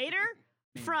thinking. Yeah. Mater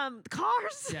Mater. from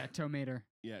Cars. Yeah, Toe Mater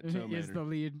Yeah, Toe is the Mater.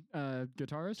 lead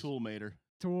guitarist. Tool Mater.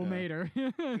 Tool Yeah. Mater.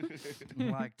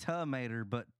 Like Terminator,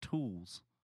 but tools.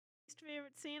 Least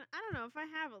favorite scene? I don't know if I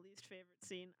have a least favorite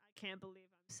scene. I can't believe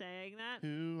I'm saying that.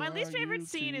 Who My least are favorite you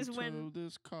scene to is when- tow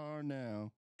this car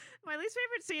now. My least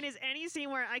favorite scene is any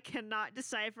scene where I cannot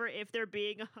decipher if they're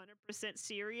being 100%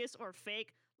 serious or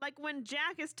fake. Like when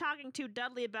Jack is talking to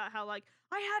Dudley about how, like,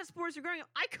 I had a sports degree growing up.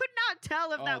 I could not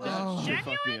tell if that was Oh. shit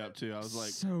genuine. fucked me up too. I was like,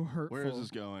 so hurtful. where is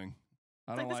this going?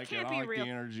 I Like, don't this like it. can't I be don't like real.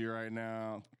 the energy right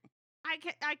now.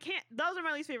 I can't. Those are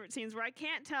my least favorite scenes where I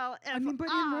can't tell if. I mean, but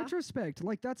in retrospect,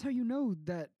 like that's how you know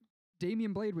that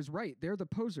Damian Blade was right. They're the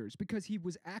posers because he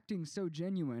was acting so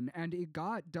genuine, and it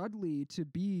got Dudley to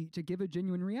give a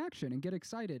genuine reaction and get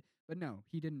excited. But no,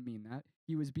 he didn't mean that.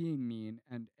 He was being mean,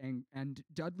 and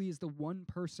Dudley is the one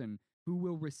person who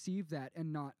will receive that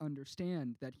and not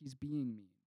understand that he's being mean.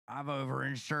 I've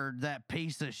overinsured that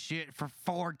piece of shit for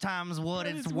 4 times what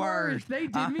But it's worth. They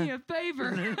did me a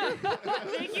favor.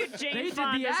 Thank you, Jane They did the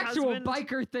Fonda's actual husband.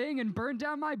 biker thing and burned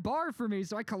down my bar for me,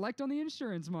 so I collect on the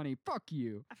insurance money. Fuck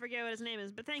you. I forget what his name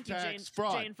is, but thank you, Tax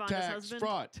fraud. Jane Fonda's Tax husband.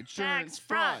 fraud. Insurance Tax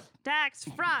fraud. Tax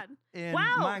fraud. In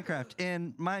Wow. Minecraft.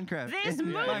 In Minecraft. This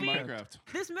in Yeah, movie- Minecraft.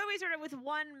 This movie started with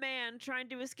one man trying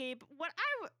to escape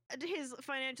his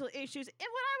financial issues in what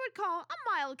I would call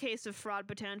a mild case of fraud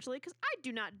potentially, because I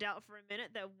do not doubt for a minute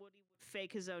that Woody would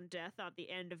fake his own death at the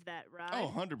end of that ride. Oh,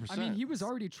 100%. I mean, he was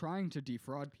already trying to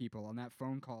defraud people on that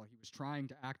phone call. He was trying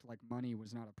to act like money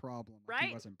was not a problem. Like Right?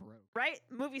 He wasn't broke. Right?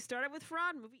 Movie started with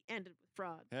fraud, movie ended with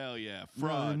fraud. Hell yeah. No, the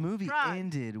Fraud. movie Fraud.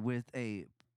 ended with a.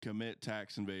 Commit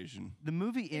tax invasion. The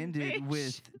movie ended Invasion.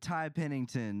 with Ty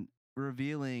Pennington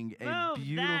revealing a Move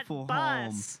beautiful that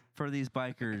home bus. for these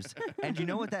bikers. And you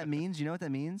know what that means? You know what that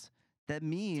means? That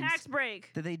means Tax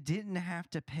break. that they didn't have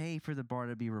to pay for the bar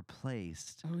to be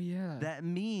replaced. Oh yeah. That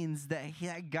means that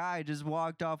that guy just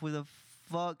walked off with a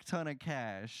fuck ton of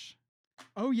cash.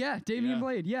 Oh yeah, Damian Yeah.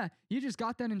 Blade. Yeah, he just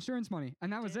got that insurance money,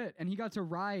 and that was Did. it. And he got to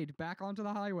ride back onto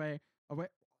the highway. Away.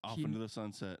 Off He- into the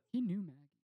sunset. He knew Maggie.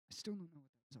 I still don't know what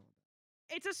that was all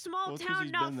about. It's a small Well, it's 'cause town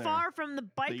he's not been there. far from the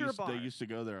They biker bar. used to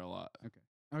go there a lot.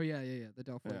 Oh yeah. The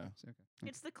Del Yeah. Fuegos. Okay.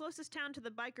 It's the closest town to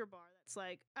the biker bar. That's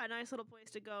like a nice little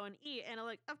place to go and eat. And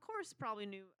like, of course, probably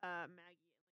knew Maggie,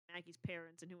 and Maggie's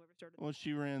parents, and whoever started. Well,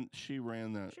 she ran the she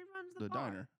runs the bar.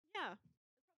 diner. Yeah,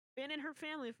 been in her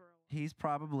family for a while. He's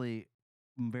probably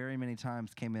very many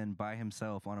times came in by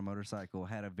himself on a motorcycle,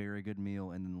 had a very good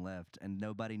meal, and then left. And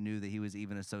nobody knew that he was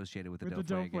even associated with the With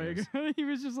Del the Del Fuegos. Fuego. He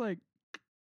was just like,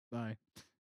 bye. Gotta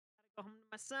go home to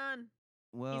my son.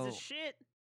 Well, He's a shit.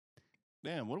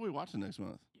 Damn, what are we watching next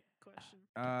month?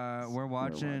 question. We're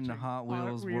watching Hot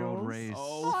Wheels World Wheels. Race.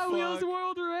 Oh, Hot Wheels fuck.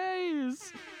 World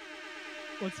Race.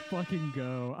 Let's fucking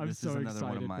go. I'm This is so another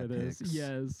one of excited my for this. picks.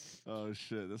 Yes. Oh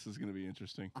shit, this is gonna be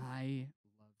interesting. I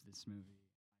love this movie.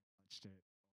 I watched it.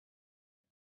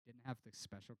 Didn't have the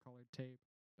special colored tape,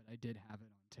 but I did have it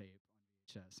on tape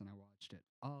on VHS, and I watched it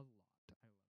a lot. I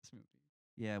love this movie.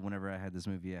 Yeah, whenever I had this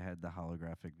movie, I had the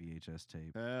holographic VHS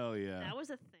tape. Hell yeah. That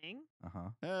was a thing.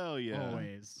 Hell yeah.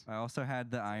 Always. I also had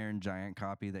the Iron Giant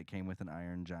copy that came with an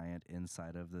Iron Giant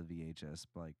inside of the VHS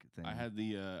thing. I had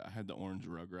the orange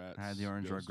Rugrats. I had the orange Ghost